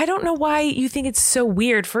 I don't know why you think it's so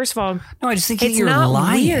weird. First of all, no, I just think you're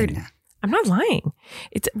lying. Weird. I'm not lying.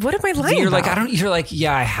 What am I lying about? You're like,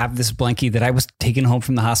 yeah, I have this blankie that I was taking home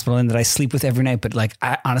from the hospital and that I sleep with every night, but like,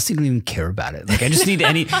 I honestly don't even care about it. Like, I just need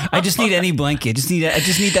any blankie. I just need that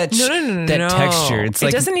that texture. It's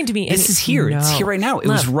like, it doesn't need to be. This is here. No. It's here right now. It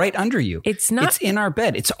was right under you. It's not. It's in our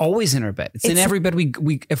bed. It's always in our bed. It's in every bed.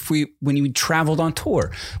 When you traveled on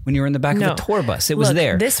tour, when you were in the back of a tour bus, it was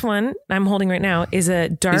there. This one I'm holding right now is a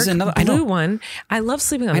dark blue one. I love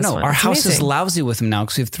sleeping on this one. Our house is lousy with them now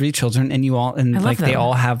because we have 3 children and you all, and like they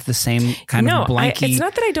all have the same kind of blankie. It's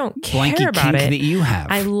not that I don't care about it. That you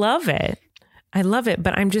have. I love it.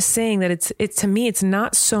 But I'm just saying that it's to me, it's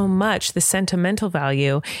not so much the sentimental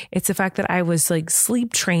value. It's the fact that I was like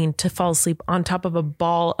sleep trained to fall asleep on top of a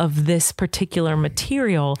ball of this particular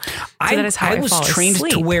material. So that is how I was trained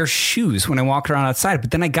to wear shoes when I walked around outside,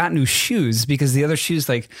 but then I got new shoes because the other shoes,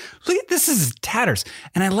 like, look at this is tatters.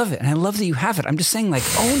 And I love it. And I love that you have it. I'm just saying, like,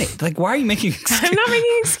 own it. Like, why are you making excuses? I'm not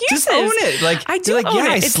making excuses. Just own it. Like, I do.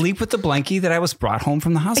 I sleep with the blankie that I was brought home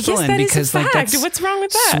from the hospital. Yes, that is a fact. Like, what's wrong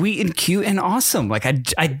with that? Sweet and cute and awesome. Like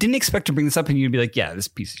I didn't expect to bring this up and you'd be like, yeah, this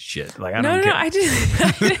piece of shit. Like I don't care. I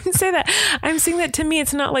didn't say that. I'm saying that to me,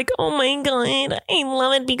 it's not like, oh my God, I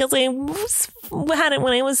love it because I had it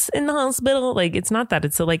when I was in the hospital. Like it's not that.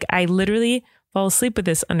 It's like I literally fall asleep with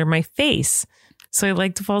this under my face. So I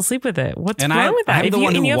like to fall asleep with it. What's wrong with that? I'm the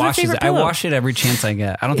one who washes it. I wash it every chance I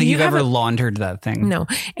get. I don't think you've ever laundered that thing. No.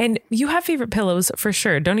 And you have favorite pillows for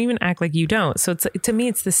sure. Don't even act like you don't. So to me,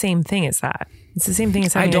 it's the same thing as that. It's the same thing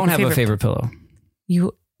as having I don't have a favorite pillow.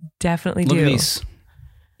 definitely Look do. at these.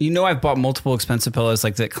 You know, I've bought multiple expensive pillows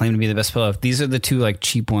like that claim to be the best pillow. These are the two like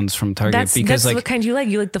cheap ones from Target because that's like what kind you like.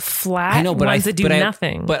 You like the flat I know, but ones that do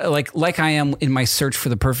nothing. But like I am in my search for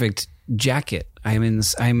the perfect jacket. I am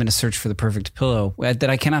in a search for the perfect pillow that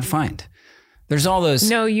I cannot find. There's all those.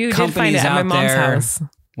 No, you did find it at my mom's house.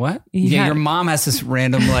 What? Your mom has this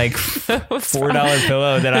random like $4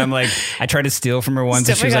 pillow that I'm like, I tried to steal from her once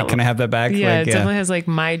and she was like, can I have that back? Yeah, like, it definitely has like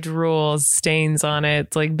my drool stains on it.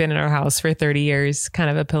 It's like been in our house for 30 years, kind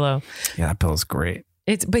of a pillow. Yeah, that pillow's great.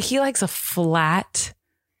 But he likes a flat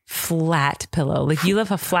pillow. Like you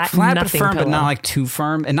love a flat but nothing firm, pillow. but not like too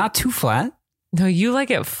firm and not too flat. No, you like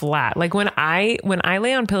it flat. Like when I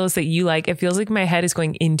lay on pillows that you like, it feels like my head is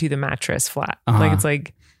going into the mattress flat. Like it's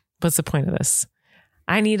like, what's the point of this?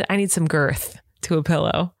 I need some girth to a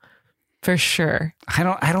pillow, for sure. I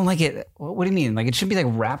don't like it. What do you mean? Like it should be like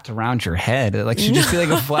wrapped around your head. Like it should just be like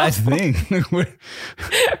a flat thing.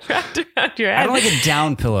 Wrapped around your head. I don't like a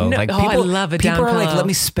down pillow. No, like I love a down pillow. People are like, let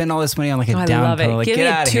me spend all this money on like a down I love pillow. it. Like, Give get me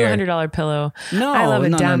out a of here. $200 pillow. No, I love a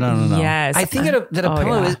down. No. Yes, I think that a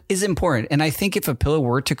pillow yeah. is important, and I think if a pillow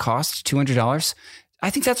were to cost $200, I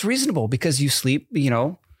think that's reasonable because you sleep. You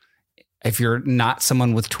know, if you're not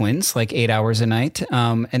someone with twins, like 8 hours a night,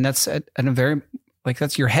 and that's a very like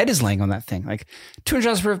that's your head is laying on that thing. Like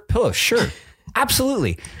 $200 for a pillow, sure,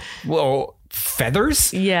 absolutely. Well,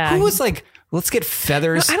 feathers, yeah. Who was like? Let's get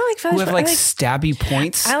feathers. No, I don't like feathers. Who have like stabby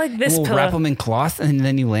points. I like this we'll pillow. wrap them in cloth and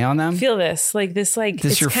then you lay on them. Feel this, like this, like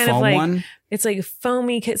This it's your kind foam of like one? it's like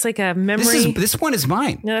foamy. It's like a memory. This one is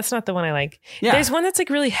mine. No, that's not the one I like. Yeah. There's one that's like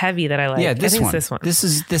really heavy that I like. Yeah, I this think one. It's this one.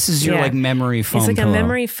 This is your like memory foam. It's like pillow. a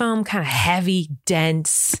memory foam, kind of heavy,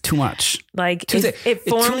 dense. Too much. Like Too it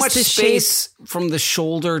forms too much the space shape. from the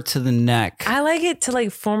shoulder to the neck. I like it to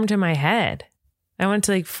like form to my head. I want it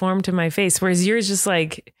to like form to my face, whereas yours just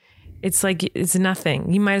like. It's like it's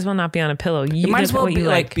nothing. You might as well not be on a pillow. You might as well what be you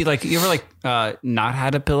like you ever like not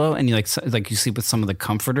had a pillow and you like you sleep with some of the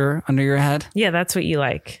comforter under your head. Yeah, that's what you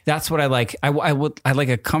like. That's what I like. I like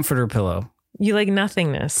a comforter pillow. You like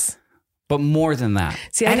nothingness. But more than that.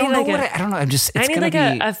 See, I don't know what I don't know. I'm just. It's I need gonna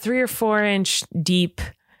like be a 3 or 4 inch deep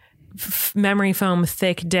memory foam,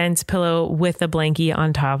 thick, dense pillow with a blankie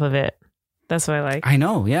on top of it. That's what I like. I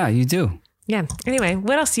know. Yeah, you do. Yeah. Anyway,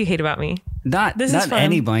 what else do you hate about me? Not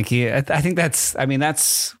any blankie. I think that's. I mean,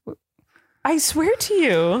 that's. I swear to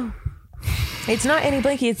you, it's not any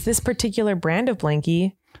blankie. It's this particular brand of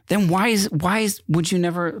blankie. Then why is would you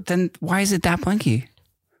never? Then why is it that blankie?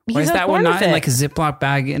 Because why is I'm that one bored not of in it. like a Ziploc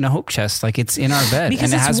bag in a hope chest? Like it's in our bed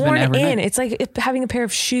Because and it it's has worn been every in. night. It's like having a pair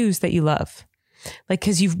of shoes that you love. Like,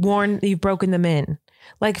 because you've broken them in.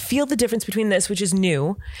 Like, feel the difference between this, which is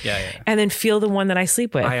new, and then feel the one that I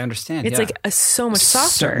sleep with. I understand. It's like so much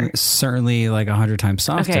softer. Certainly like 100 times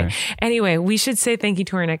softer. Okay. Anyway, we should say thank you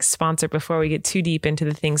to our next sponsor before we get too deep into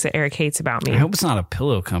the things that Eric hates about me. I hope it's not a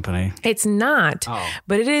pillow company. It's not,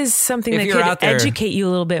 but it is something that could educate you a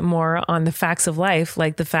little bit more on the facts of life,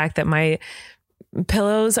 like the fact that my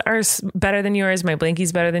pillows are better than yours, my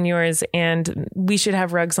blankie's better than yours, and we should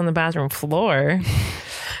have rugs on the bathroom floor.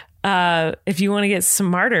 If you want to get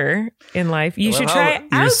smarter in life, you should try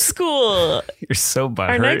OutSchool. You're so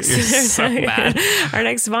butthurt. You're so mad. Our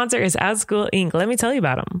next sponsor is OutSchool Inc. Let me tell you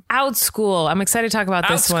about them. OutSchool. I'm excited to talk about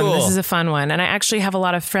this one. This is a fun one. And I actually have a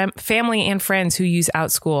lot of family and friends who use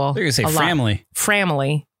OutSchool. They're going to say family.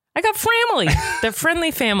 Family. I got family, the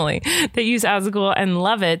friendly family that use OutSchool and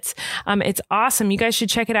love it. It's awesome. You guys should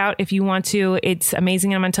check it out if you want to. It's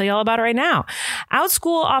amazing. And I'm going to tell you all about it right now.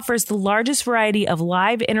 OutSchool offers the largest variety of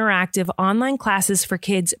live interactive online classes for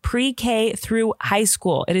kids pre-K through high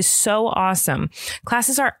school. It is so awesome.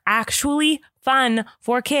 Classes are actually fun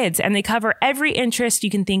for kids, and they cover every interest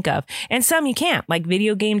you can think of. And some you can't, like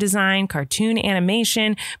video game design, cartoon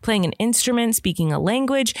animation, playing an instrument, speaking a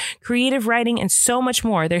language, creative writing, and so much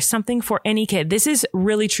more. There's something for any kid. This is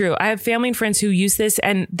really true. I have family and friends who use this,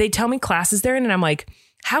 and they tell me classes they're in, and I'm like,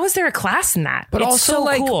 how is there a class in that? But it's also, so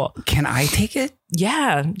like, cool. Can I take it?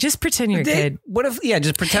 Yeah, just pretend you're a kid. What if? Yeah,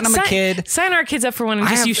 just pretend I'm a kid. Sign our kids up for one, and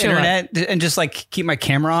just you show internet up and just like keep my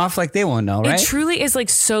camera off. Like they won't know, right? It truly is like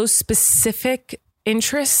so specific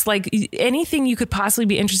interests, like anything you could possibly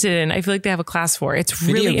be interested in. I feel like they have a class for. It's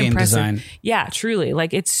Video really game impressive. Design. Yeah, truly.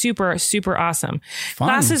 Like it's super, super awesome. Fun.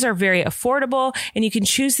 Classes are very affordable, and you can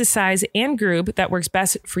choose the size and group that works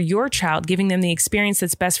best for your child, giving them the experience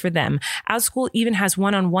that's best for them. OutSchool even has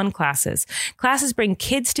one-on-one classes. Classes bring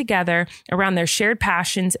kids together around their shared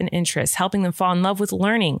passions and interests, helping them fall in love with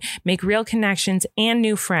learning, make real connections, and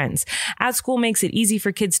new friends. OutSchool makes it easy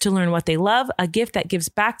for kids to learn what they love, a gift that gives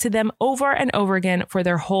back to them over and over again for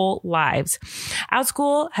their whole lives.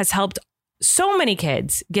 OutSchool has helped so many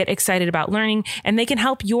kids get excited about learning, and they can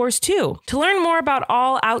help yours too. To learn more about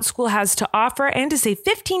all OutSchool has to offer and to save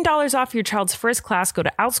 $15 off your child's first class, go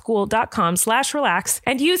to outschool.com/relax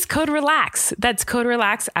and use code RELAX. That's code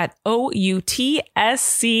RELAX at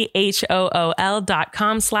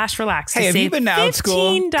OUTSCHOOL.com/relax. Hey, have you been to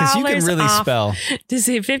OutSchool? Because you can really spell. To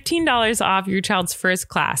save $15 off your child's first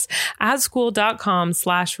class.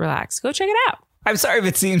 outschool.com/relax. Go check it out. I'm sorry if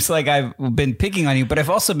it seems like I've been picking on you, but I've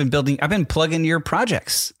also been plugging your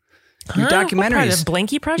projects, your documentaries,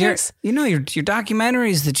 Blanky projects. Your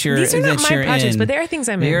documentaries that you're. These are not my projects, in. but there are things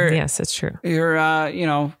I'm in. Yes, that's true.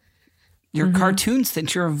 Your cartoons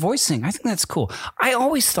that you're voicing. I think that's cool. I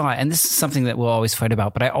always thought, and this is something that we'll always fight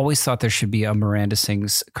about, but I always thought there should be a Miranda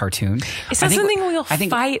Sings cartoon. It's not something we'll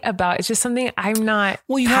fight about. It's just something I'm not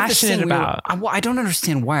passionate about. I don't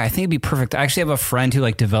understand why. I think it'd be perfect. I actually have a friend who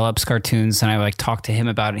like develops cartoons, and I like talked to him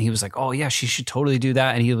about it, and he was like, "Oh yeah, she should totally do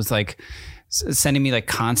that." And he was like sending me like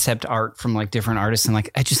concept art from like different artists, and like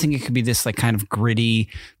I just think it could be this like kind of gritty,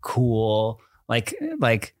 cool, like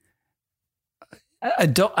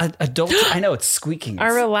adult. I know it's squeaking.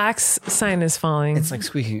 Our relax sign is falling. It's like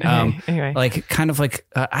squeaking. Okay, anyway, like kind of like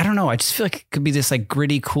I don't know. I just feel like it could be this like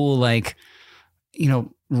gritty, cool, like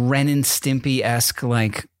Ren and Stimpy-esque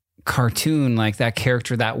like cartoon, like that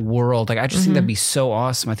character, that world. Like I just think that'd be so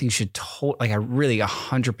awesome. I think you should I really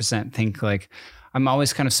 100% think like I'm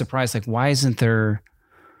always kind of surprised. Like why isn't there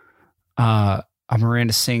a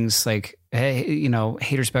Miranda Sings like, hey,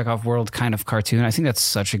 haters back off world kind of cartoon? I think that's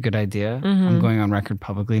such a good idea. I'm going on record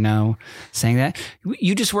publicly now saying that.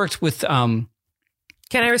 You just worked with can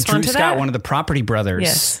I respond Drew to Scott, that? one of the Property brothers.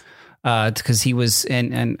 Yes. Because he was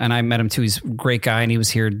and I met him too. He's a great guy, and he was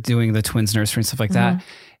here doing the Twins nursery and stuff like that.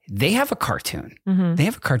 They have a cartoon. They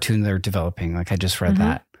have a cartoon they're developing. Like I just read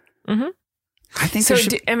that. I think so.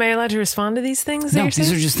 Am I allowed to respond to these things? No,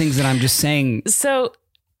 these are just things that I'm just saying. So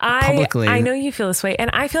publicly. I know you feel this way, and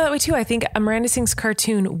I feel that way too. I think a Miranda Sings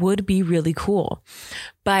cartoon would be really cool,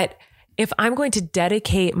 but if I'm going to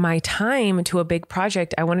dedicate my time to a big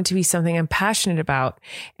project, I want it to be something I'm passionate about,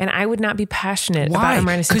 and I would not be passionate about a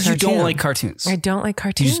Miranda Sings cartoon. Because you don't like cartoons. I don't like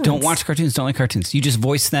cartoons. You just don't watch cartoons. Don't like cartoons. You just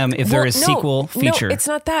voice them if there is sequel feature. No, it's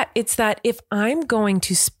not that. It's that if I'm going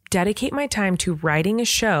to dedicate my time to writing a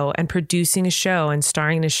show and producing a show and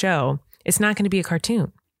starring in a show, it's not going to be a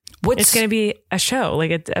cartoon. It's going to be a show,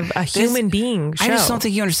 like a human being show. I just don't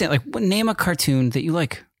think you understand. Like, name a cartoon that you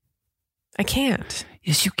like. I can't.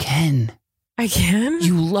 Yes, you can. I can?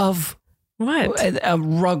 You love what?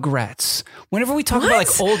 Rugrats. Whenever we talk about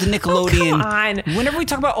like old Nickelodeon. Come on. Whenever we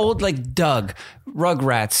talk about old like Doug,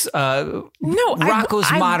 Rugrats,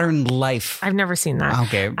 Rocko's Modern Life. I've never seen that.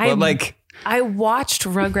 Okay, but I watched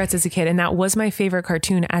Rugrats as a kid, and that was my favorite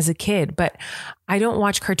cartoon as a kid, but I don't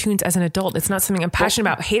watch cartoons as an adult. It's not something I'm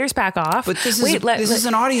passionate about. Haters Back Off. But this is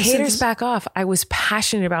an audience. Haters Back Off. I was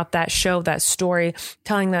passionate about that show, that story,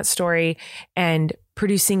 telling that story and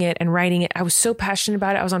producing it and writing it. I was so passionate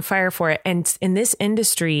about it. I was on fire for it. And in this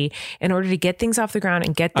industry, in order to get things off the ground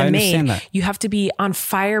and get them made, you have to be on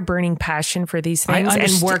fire burning passion for these things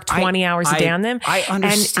and work 20 hours a day on them. I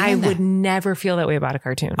understand. And I would never feel that way about a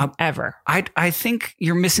cartoon, ever. I think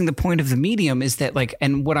you're missing the point of the medium is that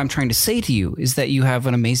and what I'm trying to say to you is that you have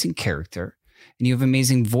an amazing character. And you have an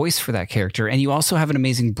amazing voice for that character. And you also have an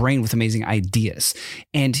amazing brain with amazing ideas.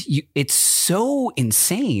 And it's so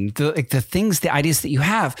insane, the ideas that you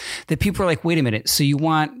have, that people are like, wait a minute. So you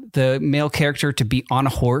want the male character to be on a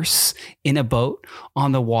horse, in a boat,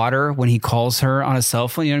 on the water when he calls her on a cell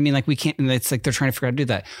phone? You know what I mean? Like we can't, it's like they're trying to figure out how to do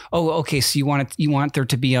that. Oh, okay. So you want there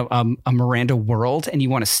to be a Miranda world, and you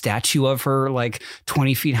want a statue of her like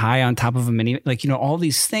 20 feet high on top of a mini, like, all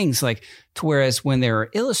these things, like, to whereas when they're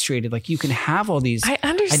illustrated, like you can have all these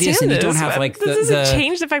ideas, and you don't have like this doesn't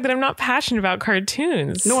change the fact that I'm not passionate about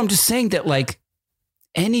cartoons. No, I'm just saying that like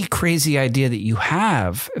any crazy idea that you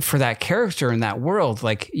have for that character in that world,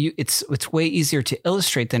 like it's way easier to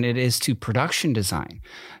illustrate than it is to production design.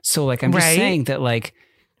 So like I'm just saying that like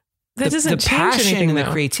the passion and the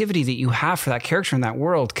creativity that you have for that character in that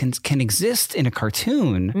world can exist in a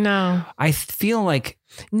cartoon. No, I feel like.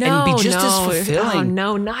 And be just as fulfilling. Oh,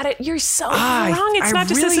 no, not it. You're so wrong. It's not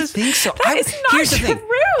just really think so. That is not true.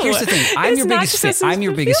 Here's the thing. I'm your biggest fan.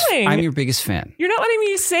 I'm your biggest fan. You're not letting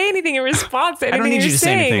me say anything in response to anything I don't need you to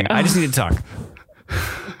say anything. Oh. I just need to talk.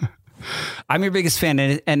 I'm your biggest fan.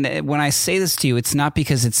 And when I say this to you, it's not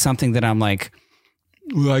because it's something that I'm like,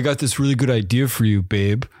 well, I got this really good idea for you,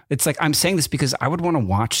 babe. It's like I'm saying this because I would want to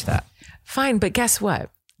watch that. Fine, but guess what?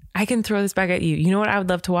 I can throw this back at you. You know what I would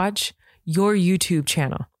love to watch? Your YouTube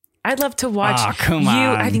channel. I'd love to watch come you.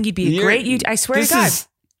 on. I think you'd be a great YouTube. I swear to God.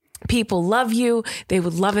 People love you. They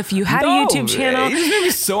would love if you had a YouTube channel. It made me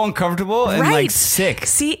so uncomfortable and like sick.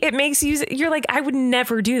 See, it makes you're like, I would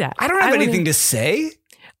never do that. I don't have anything to say.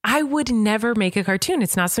 I would never make a cartoon.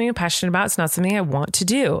 It's not something I'm passionate about. It's not something I want to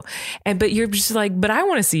do. But you're just like, but I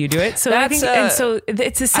want to see you do it. So I think, and so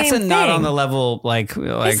it's the same thing. That's not on the level like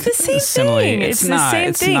it's the same simile. thing. It's the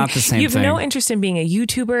same thing. It's not the same thing. You have no interest in being a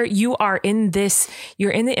YouTuber. You are in this. You're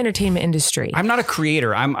in the entertainment industry. I'm not a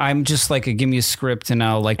creator. I'm just like give me a script and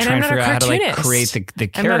I'll like try and figure out how to like create the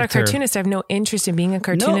character. I'm not a cartoonist. I have no interest in being a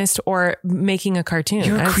cartoonist or making a cartoon.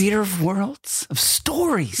 You're a creator of worlds, of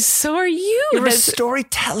stories. So are you. You're a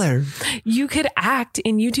storyteller. You could act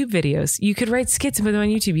in YouTube videos. You could write skits and put them on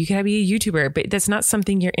YouTube. You could be a YouTuber, but that's not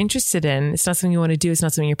something you're interested in. It's not something you want to do. It's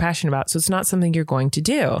not something you're passionate about. So it's not something you're going to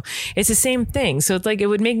do. It's the same thing. So it's like, it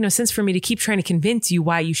would make no sense for me to keep trying to convince you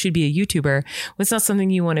why you should be a YouTuber when it's not something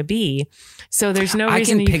you want to be. So there's no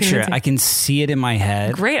reason I can picture it. I can see it in my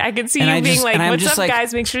head. Great. I can see you being like, what's up,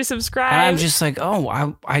 guys? Make sure to subscribe. And I'm just like,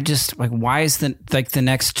 oh, I just like, why is the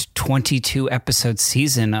next 22 episode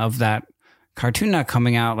season of that cartoon not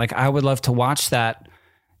coming out? Like, I would love to watch that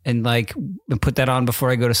and like put that on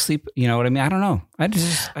before I go to sleep. You know what I mean? I don't know.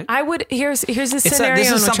 I would. Here's a scenario.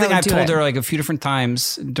 This is something I've told her like a few different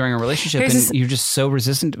times during a relationship, and you're just so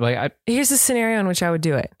resistant. Like, here's a scenario in which I would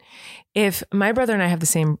do it. If my brother and I have the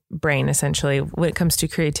same brain, essentially, when it comes to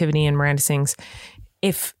creativity and Miranda Sings,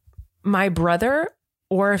 if my brother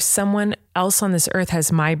or if someone else on this earth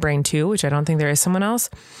has my brain too, which I don't think there is someone else,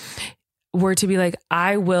 were to be like,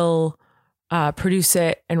 I will produce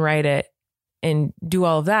it and write it and do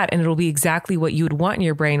all of that, and it'll be exactly what you would want in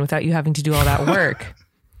your brain without you having to do all that work,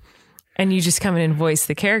 and you just come in and voice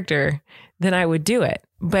the character, then I would do it.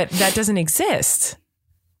 But that doesn't exist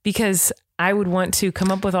because I would want to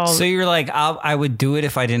come up with all. So you're like, I would do it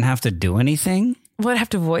if I didn't have to do anything? Well, I'd have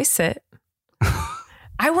to voice it.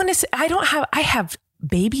 I have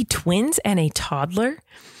baby twins and a toddler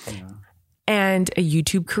and a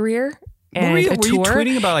YouTube career. And were you tour.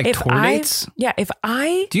 tweeting about like tour dates? Yeah.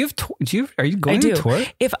 Are you going to tour?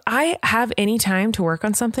 If I have any time to work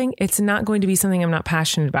on something, it's not going to be something I'm not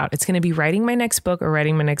passionate about. It's going to be writing my next book or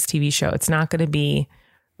writing my next TV show. It's not going to be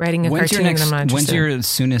writing a cartoon that I'm not interested When's your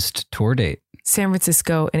soonest tour date? San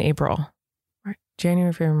Francisco in April.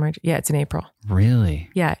 January, February, March. Yeah, it's in April. Really?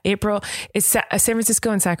 Yeah, April. It's San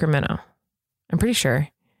Francisco and Sacramento. I'm pretty sure.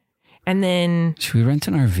 And then... Should we rent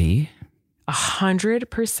an RV?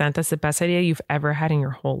 100%. That's the best idea you've ever had in your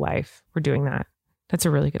whole life. We're doing that. That's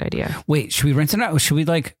a really good idea. Wait, should we rent an RV?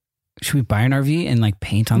 Should we buy an RV and like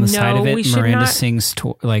paint on the side of it? Miranda Sings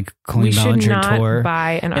tour, like Colleen Ballinger tour.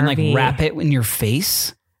 Buy an and RV. Like wrap it in your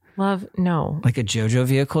face. Love, no. Like a JoJo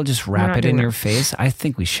vehicle, just wrap it in your face. I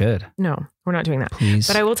think we should. No, we're not doing that. Please.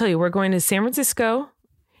 But I will tell you, we're going to San Francisco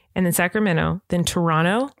and then Sacramento, then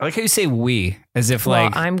Toronto. I like how you say we, as if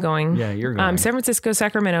I'm going. Yeah, you're going. San Francisco,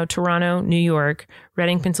 Sacramento, Toronto, New York,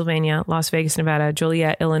 Reading, Pennsylvania, Las Vegas, Nevada,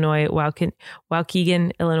 Joliet, Illinois,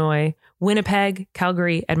 Waukegan, Illinois, Winnipeg,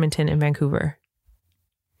 Calgary, Edmonton, and Vancouver.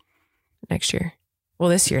 Next year. Well,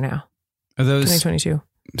 this year now. Are those 2022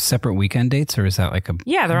 separate weekend dates, or is that like a...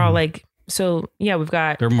 Yeah, they're all like... So, yeah, we've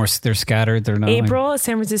got... They're scattered. They're not... April,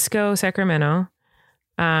 San Francisco, Sacramento.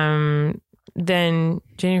 Then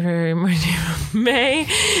January, March, May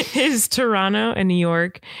is Toronto and New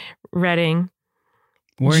York, Reading.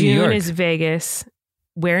 Where in June New York? is Vegas.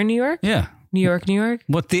 Where in New York? Yeah. New York, New York?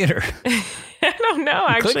 What theater? I don't know,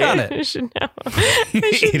 actually. Click on it. I should know.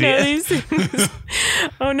 I should know these things.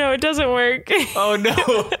 Oh, no, it doesn't work. Oh, no.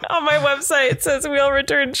 On my website, it says we'll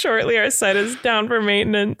return shortly. Our site is down for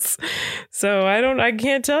maintenance. So I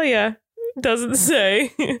can't tell you. Doesn't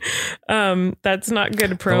say. That's not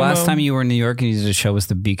good promo. The last time you were in New York and you did a show was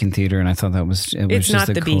the Beacon Theater, and I thought that was it's just not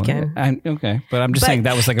the cool, Beacon. Okay, but I'm just saying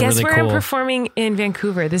that was like a really cool. Guess where I'm performing in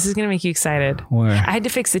Vancouver? This is going to make you excited. Where? I had to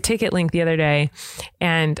fix the ticket link the other day,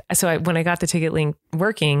 and so when I got the ticket link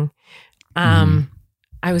working,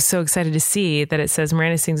 I was so excited to see that it says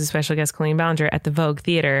Miranda Sings a special guest Colleen Ballinger at the Vogue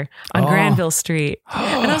Theater on Granville Street,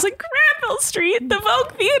 and I was like, Granville Street, the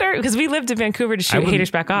Vogue Theater, because we lived in Vancouver to shoot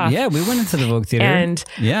Haters Back Off. Yeah, we went into the Vogue Theater, and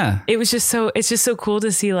it's just so cool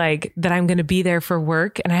to see like that I'm going to be there for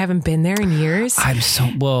work, and I haven't been there in years.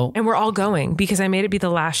 And we're all going because I made it be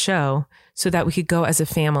the last show so that we could go as a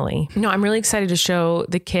family. No, I'm really excited to show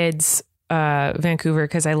the kids Vancouver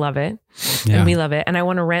because I love it and we love it, and I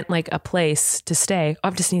want to rent like a place to stay. Oh,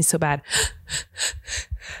 I just sneeze so bad.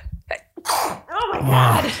 Oh my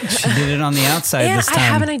God. She did it on the outside and this time. I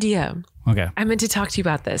have an idea. Okay. I meant to talk to you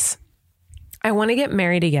about this. I want to get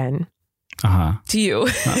married again. To you.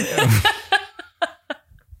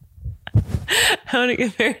 I want to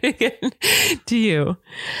get married again to you.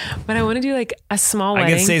 But I want to do like a small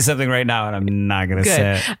wedding. I can say something right now and I'm not going to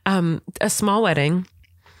say it. A small wedding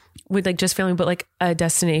with like just family, but like a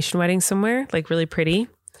destination wedding somewhere, like really pretty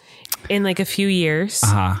in like a few years.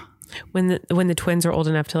 When the twins are old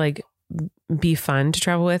enough to like be fun to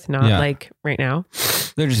travel with, not like right now.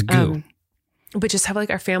 They're just goo. But just have like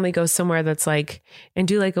our family go somewhere that's like, and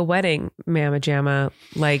do like a wedding mamma jamma,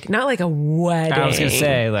 like not like a wedding. I was going to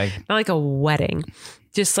say like, not like a wedding.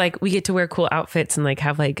 Just like we get to wear cool outfits and like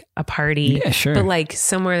have like a party. Yeah, sure. But like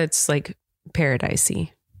somewhere that's like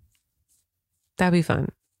paradisey. That'd be fun.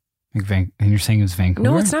 And you're saying it was Vancouver?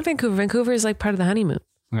 No, it's not Vancouver. Vancouver is like part of the honeymoon.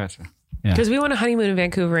 Gotcha. Yeah. Because we want a honeymoon in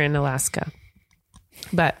Vancouver and Alaska.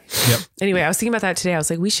 But anyway, I was thinking about that today. I was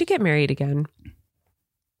like, we should get married again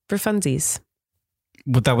for funsies.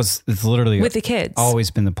 But it's literally with the kids. Always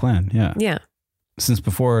been the plan. Yeah. Yeah. Since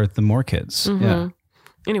before the more kids. Mm-hmm. Yeah.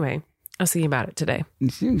 Anyway, I was thinking about it today.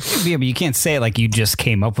 Yeah, but you can't say it like you just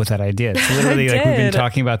came up with that idea. It's literally like we've been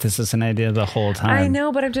talking about this as an idea the whole time. I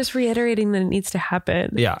know, but I'm just reiterating that it needs to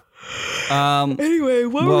happen. Yeah. Anyway,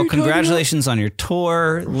 well, congratulations on your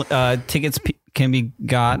tour. Tickets can be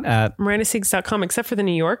got at MirandaSings.com, except for the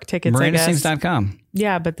New York tickets. MirandaSings.com.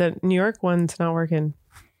 Yeah, but the New York one's not working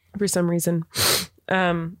for some reason.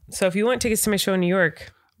 So if you want tickets to my show in New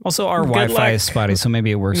York, also our Wi-Fi is spotty, so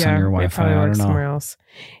maybe it works on your Wi-Fi. I don't know. Somewhere else.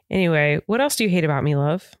 Anyway, what else do you hate about me,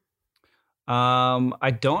 love? I've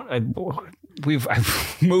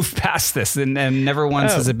moved past this and never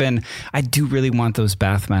once has it been. I do really want those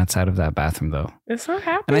bath mats out of that bathroom though. It's not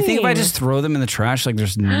happening. And I think if I just throw them in the trash, like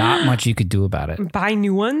there's not much you could do about it. Buy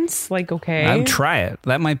new ones? Like, okay. I would try it.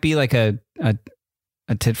 That might be like a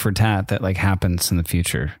tit for tat that like happens in the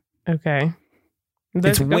future. Okay.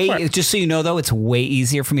 Just so you know though, it's way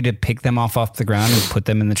easier for me to pick them off the ground and put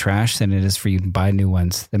them in the trash than it is for you to buy new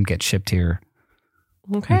ones, them get shipped here.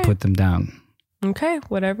 Okay. And put them down. Okay,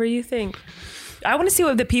 whatever you think. I want to see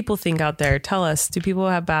what the people think out there. Tell us, do people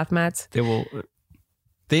have bath mats?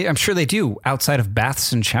 I'm sure they do outside of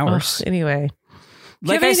baths and showers. Anyway.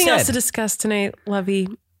 Do you have anything else to discuss tonight, Lovey?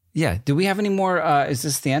 Yeah. Do we have any more? Is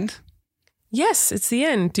this the end? Yes, it's the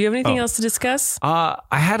end. Do you have anything else to discuss? I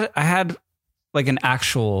had like an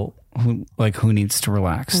actual who needs to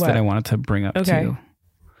relax that I wanted to bring up to you.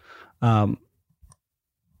 I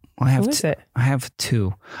have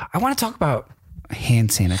two. I want to talk about hand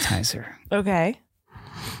sanitizer. Okay.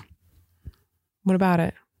 What about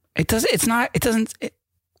it? I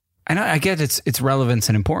know, I get its relevance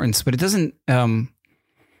and importance, but it doesn't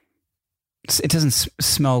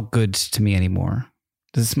smell good to me anymore.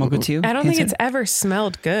 Does it smell good to you? I don't think it's ever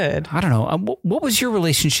smelled good. I don't know. What was your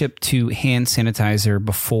relationship to hand sanitizer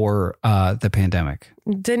before the pandemic?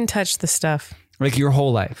 Didn't touch the stuff. Like your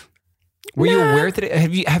whole life? Were you aware that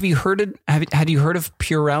have you heard of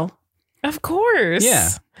Purell? Of course. Yeah,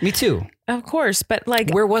 me too. Of course, but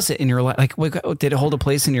like, where was it in your life? Like, did it hold a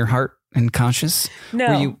place in your heart and conscience? No.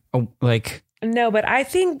 Were you No, but I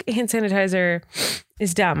think hand sanitizer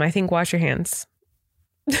is dumb. I think wash your hands.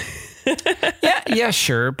 yeah,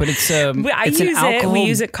 sure, but it's we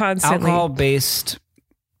use it constantly. Alcohol-based.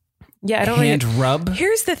 Yeah, I don't hand rub.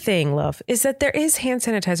 Here's the thing, love, is that there is hand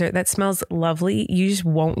sanitizer that smells lovely. You just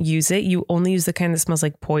won't use it. You only use the kind that smells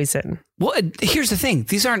like poison. Well, here's the thing.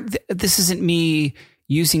 This isn't me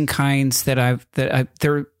using kinds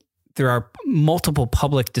there are multiple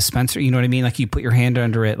public dispensers. You know what I mean? Like you put your hand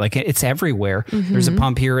under it, like it's everywhere. Mm-hmm. There's a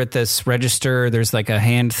pump here at this register. There's like a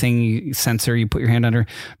hand thing sensor you put your hand under.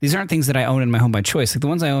 These aren't things that I own in my home by choice. Like the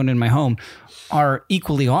ones I own in my home are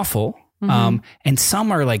equally awful. Mm-hmm. And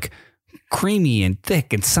some are like creamy and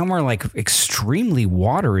thick, and some are like extremely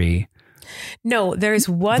watery. No, there's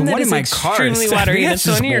one that is extremely watery. That's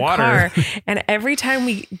the one in your car. And every time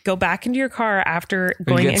we go back into your car after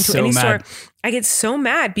going into any store, I get so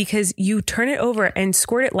mad because you turn it over and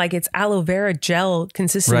squirt it like it's aloe vera gel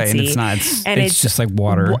consistency. Right, and it's not. It's just like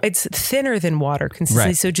water. It's thinner than water consistency,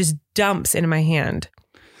 right. So it just dumps into my hand.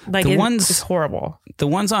 Like it's horrible. The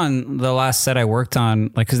ones on the last set I worked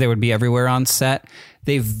on, like because they would be everywhere on set,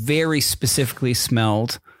 they very specifically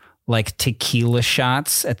smelled like tequila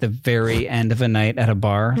shots at the very end of a night at a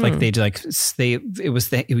bar. Like it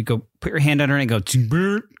would go put your hand under it and go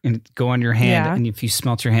and go on your hand. Yeah. And if you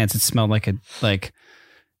smelt your hands, it smelled like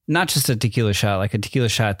not just a tequila shot, like a tequila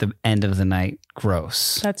shot at the end of the night.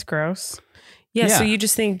 Gross. That's gross. Yeah. So you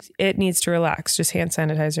just think it needs to relax, just hand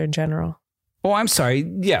sanitizer in general. Oh, I'm sorry.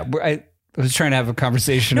 Yeah. I was trying to have a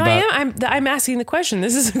conversation No, about. I am. I'm asking the question.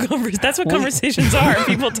 This is a that's what conversations are.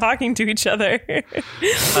 People talking to each other and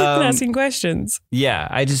asking questions. Yeah,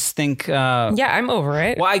 I just think. Yeah, I'm over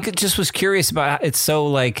it. Well, I just was curious about how it's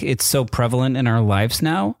so prevalent in our lives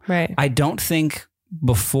now. Right. I don't think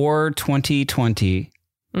before 2020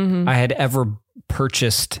 I had ever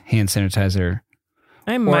purchased hand sanitizer.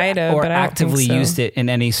 I might have, or but I don't actively think so. used it in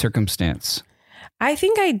any circumstance. I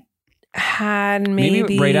think I had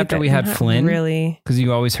maybe right after we had not Flynn. Really? Because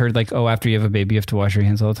you always heard like, oh, after you have a baby, you have to wash your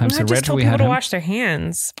hands all the time. I So just right after told we people had to him, wash their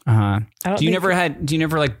hands. do you think-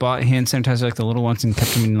 never like bought hand sanitizer like the little ones and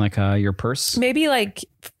kept them in like your purse? Maybe like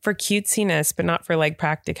for cutesiness, but not for like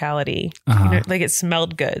practicality. Uh-huh. You know, like it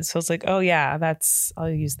smelled good, so I was like, oh yeah, I'll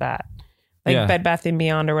use that. Like Yeah. Bed Bath &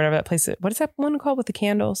 Beyond or whatever that place. What is that one called with the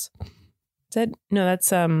candles? That's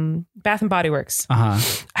Bath and Body Works.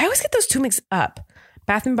 Uh-huh. I always get those two mixed up.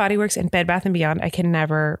 Bath and Body Works and Bed Bath & Beyond. I can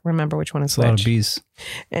never remember which one is It's a lot of which. bees.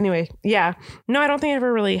 Anyway, yeah. No, I don't think I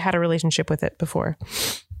ever really had a relationship with it before.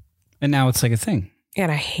 And now it's like a thing.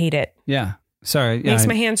 And I hate it. Yeah. Sorry. It makes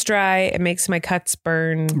my hands dry. It makes my cuts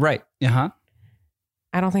burn. Right. Uh-huh.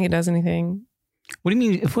 I don't think it does anything. What do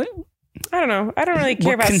you mean? What I don't know. I don't really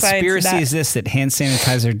care about conspiracy science. is this that hand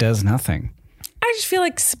sanitizer does nothing? I just feel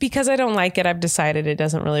like because I don't like it, I've decided it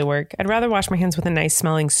doesn't really work. I'd rather wash my hands with a nice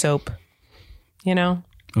smelling soap, you know?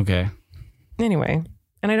 Okay. Anyway.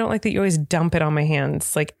 And I don't like that you always dump it on my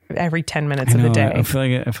hands like every 10 minutes of the day. I feel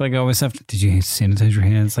like I always have to. Did you sanitize your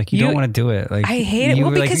hands? Like you don't want to do it. Like I hate it.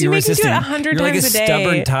 Well, because you make me do it 100 You're like times a a day.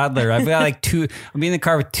 stubborn toddler. I've got like I'm in the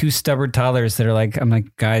car with two stubborn toddlers that are like, I'm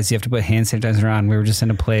like, guys, you have to put hand sanitizer on. We were just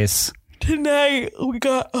in a place. Tonight we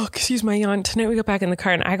got, excuse my yawn. Tonight we got back in the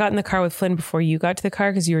car and I got in the car with Flynn before you got to the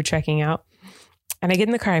car because you were checking out. And I get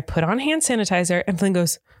in the car, I put on hand sanitizer and Flynn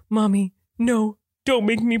goes, Mommy, no, don't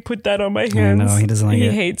make me put that on my hands. No, he doesn't like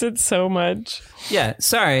it. He hates it so much. Yeah,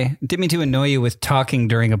 sorry. Didn't mean to annoy you with talking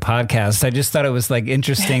during a podcast. I just thought it was like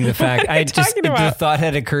interesting. The fact the thought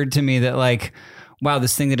had occurred to me that like, wow,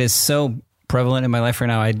 this thing that is so prevalent in my life right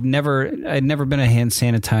now. I'd never been a hand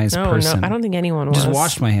sanitized person. No, I don't think anyone was. Just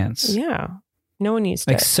washed my hands. Yeah. No one used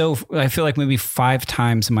like it. So I feel like maybe 5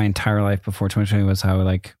 times in my entire life before 2020 was how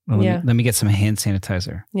like, let me get some hand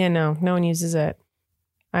sanitizer. Yeah, no one uses it.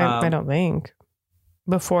 I don't think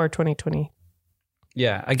before 2020.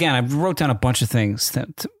 Yeah. Again, I wrote down a bunch of things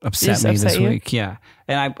that upset me this week. Yeah.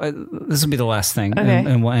 And this will be the last thing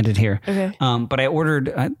and we'll end it here. Okay. But I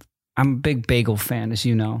ordered, I'm a big bagel fan, as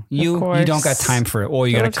you know. You don't got time for it. Or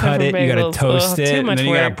you got to cut it, you got to toast it, and then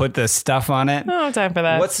you got to put the stuff on it. I don't have time for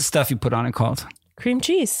that. What's the stuff you put on it called? Cream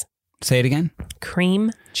cheese. Say it again.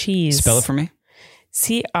 Cream cheese. Spell it for me.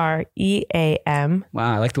 CREAM.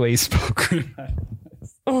 Wow, I like the way you spell cream.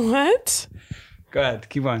 What? Go ahead,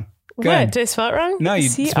 keep on. Go ahead. Did I spell it wrong? No, you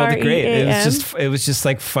spelled it great. It was just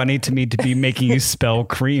like funny to me to be making you spell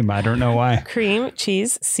cream. I don't know why. Cream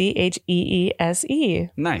cheese, CHEESE.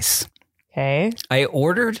 Nice. Okay. I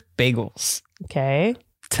ordered bagels. Okay.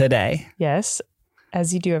 Today. Yes.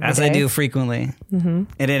 As you do every day. As I do frequently. Mm-hmm.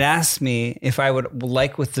 And it asked me if I would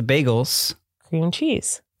like with the bagels. Cream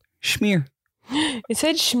cheese. Schmear. It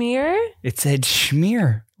said schmear? It said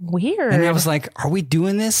schmear. Weird. And I was like, are we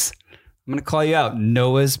doing this? I'm going to call you out.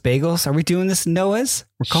 Noah's Bagels. Are we doing this, Noah's?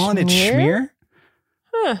 We're calling it schmear?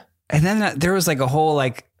 Huh. And then there was like a whole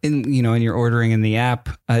like, in your ordering in the app,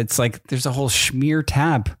 it's like there's a whole schmear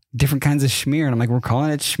tab. Different kinds of schmear. And I'm like, we're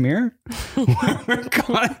calling it schmear? We've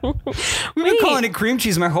been calling it cream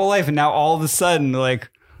cheese my whole life. And now all of a sudden, like,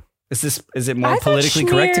 is it more politically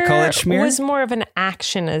correct to call it schmear? It was more of an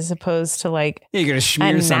action as opposed to like you're going to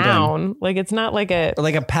schmear a something. noun. Like it's not like a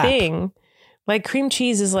pap thing. Like cream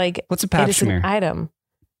cheese is like what's a pap schmear? An item.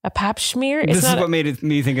 A pap schmear? This is what made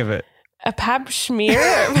me think of it. A pap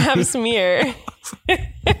schmear or pap smear?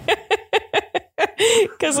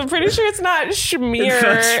 Because I'm pretty sure it's not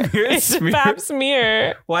schmear. It's a pap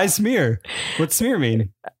smear. Why smear? What's smear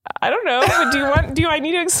mean? I don't know. But do I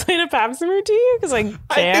need to explain a pap smear to you? Because I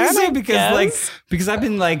think so, because I've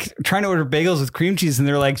been like trying to order bagels with cream cheese and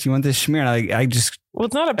they're like, do you want this schmear? And I just well,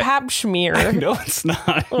 it's not a pap schmear. No, it's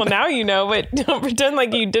not. Well, now you know, but don't pretend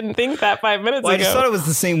like you didn't think that 5 minutes ago. I just thought it was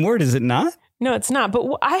the same word. Is it not? No, it's not. But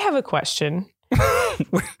I have a question.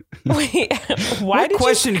 Wait, what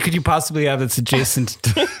question could you possibly have that's adjacent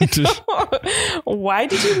to Why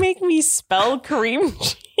did you make me spell cream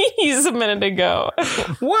cheese a minute ago?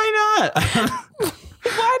 Why not?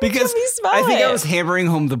 Why did you make me spell it? I think I was hammering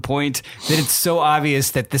home the point that it's so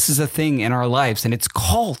obvious that this is a thing in our lives and it's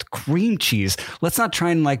called cream cheese. Let's not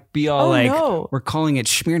try and like be all we're calling it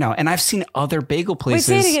schmear now. And I've seen other bagel places.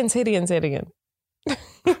 Wait, say it again.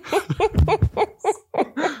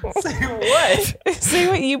 Say what? Say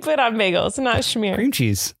what you put on bagels, not schmear. Cream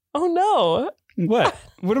cheese. Oh no. What?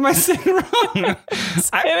 What am I saying wrong?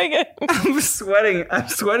 Say it again. I'm sweating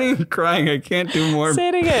and crying. I can't do more. Say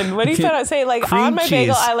it again. What do you put on? Say like Cream on my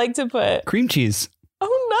bagel, cheese. I like to put Cream cheese.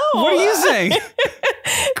 Oh no. What are you saying?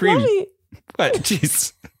 Cream. Mommy. What?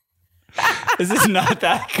 Cheese. Is this not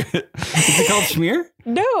that good? Is it called schmear?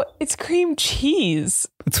 No, it's cream cheese.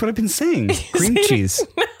 That's what I've been saying. Cream cheese.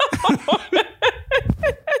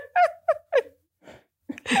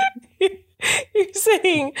 You're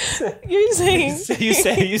saying You say.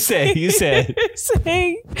 You're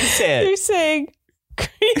saying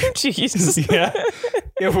cream cheese. Yeah.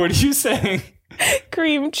 Yeah, what are you saying?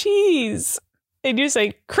 Cream cheese. And you're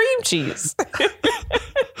saying cream cheese.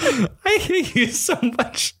 I hate you so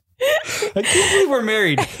much. I can't believe we're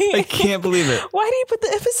married. I can't believe it. Why do you put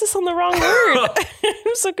the emphasis on the wrong word?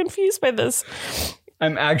 I'm so confused by this.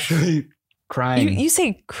 I'm actually crying. You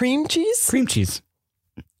say cream cheese? Cream cheese.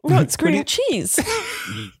 No, it's cream cheese.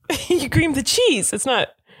 You cream the cheese. It's not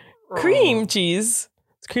cream cheese.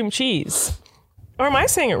 It's cream cheese. Or am I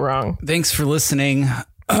saying it wrong? Thanks for listening.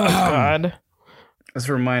 Oh, God. As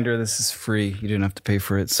a reminder, this is free. You didn't have to pay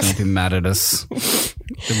for it, so don't be mad at us. This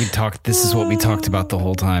is what we talked about the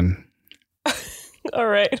whole time. All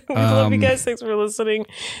right. We love you guys. Thanks for listening.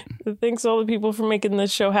 Thanks to all the people for making this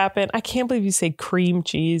show happen. I can't believe you say cream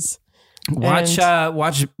cheese. Watch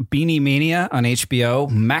Beanie Mania on HBO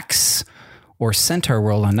Max or Centaur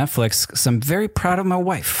World on Netflix, because I'm very proud of my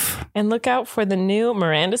wife. And look out for the new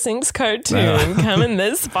Miranda Sings cartoon coming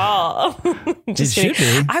this fall. Just kidding.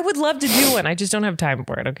 Should be. I would love to do one. I just don't have time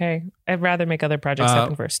for it, okay? I'd rather make other projects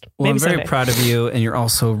happen first. Well, Maybe I'm very someday. proud of you, and you're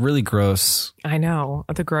also really gross. I know.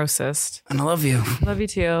 The grossest. And I love you. Love you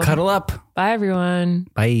too. Cuddle up. Bye, everyone.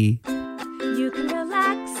 Bye. You can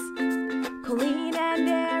relax. Colleen and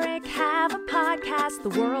Eric have a podcast. The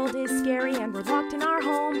world is scary and we're locked in our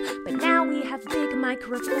home. But now we have big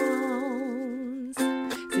microphones.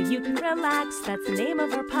 So you can relax. That's the name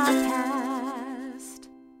of our podcast.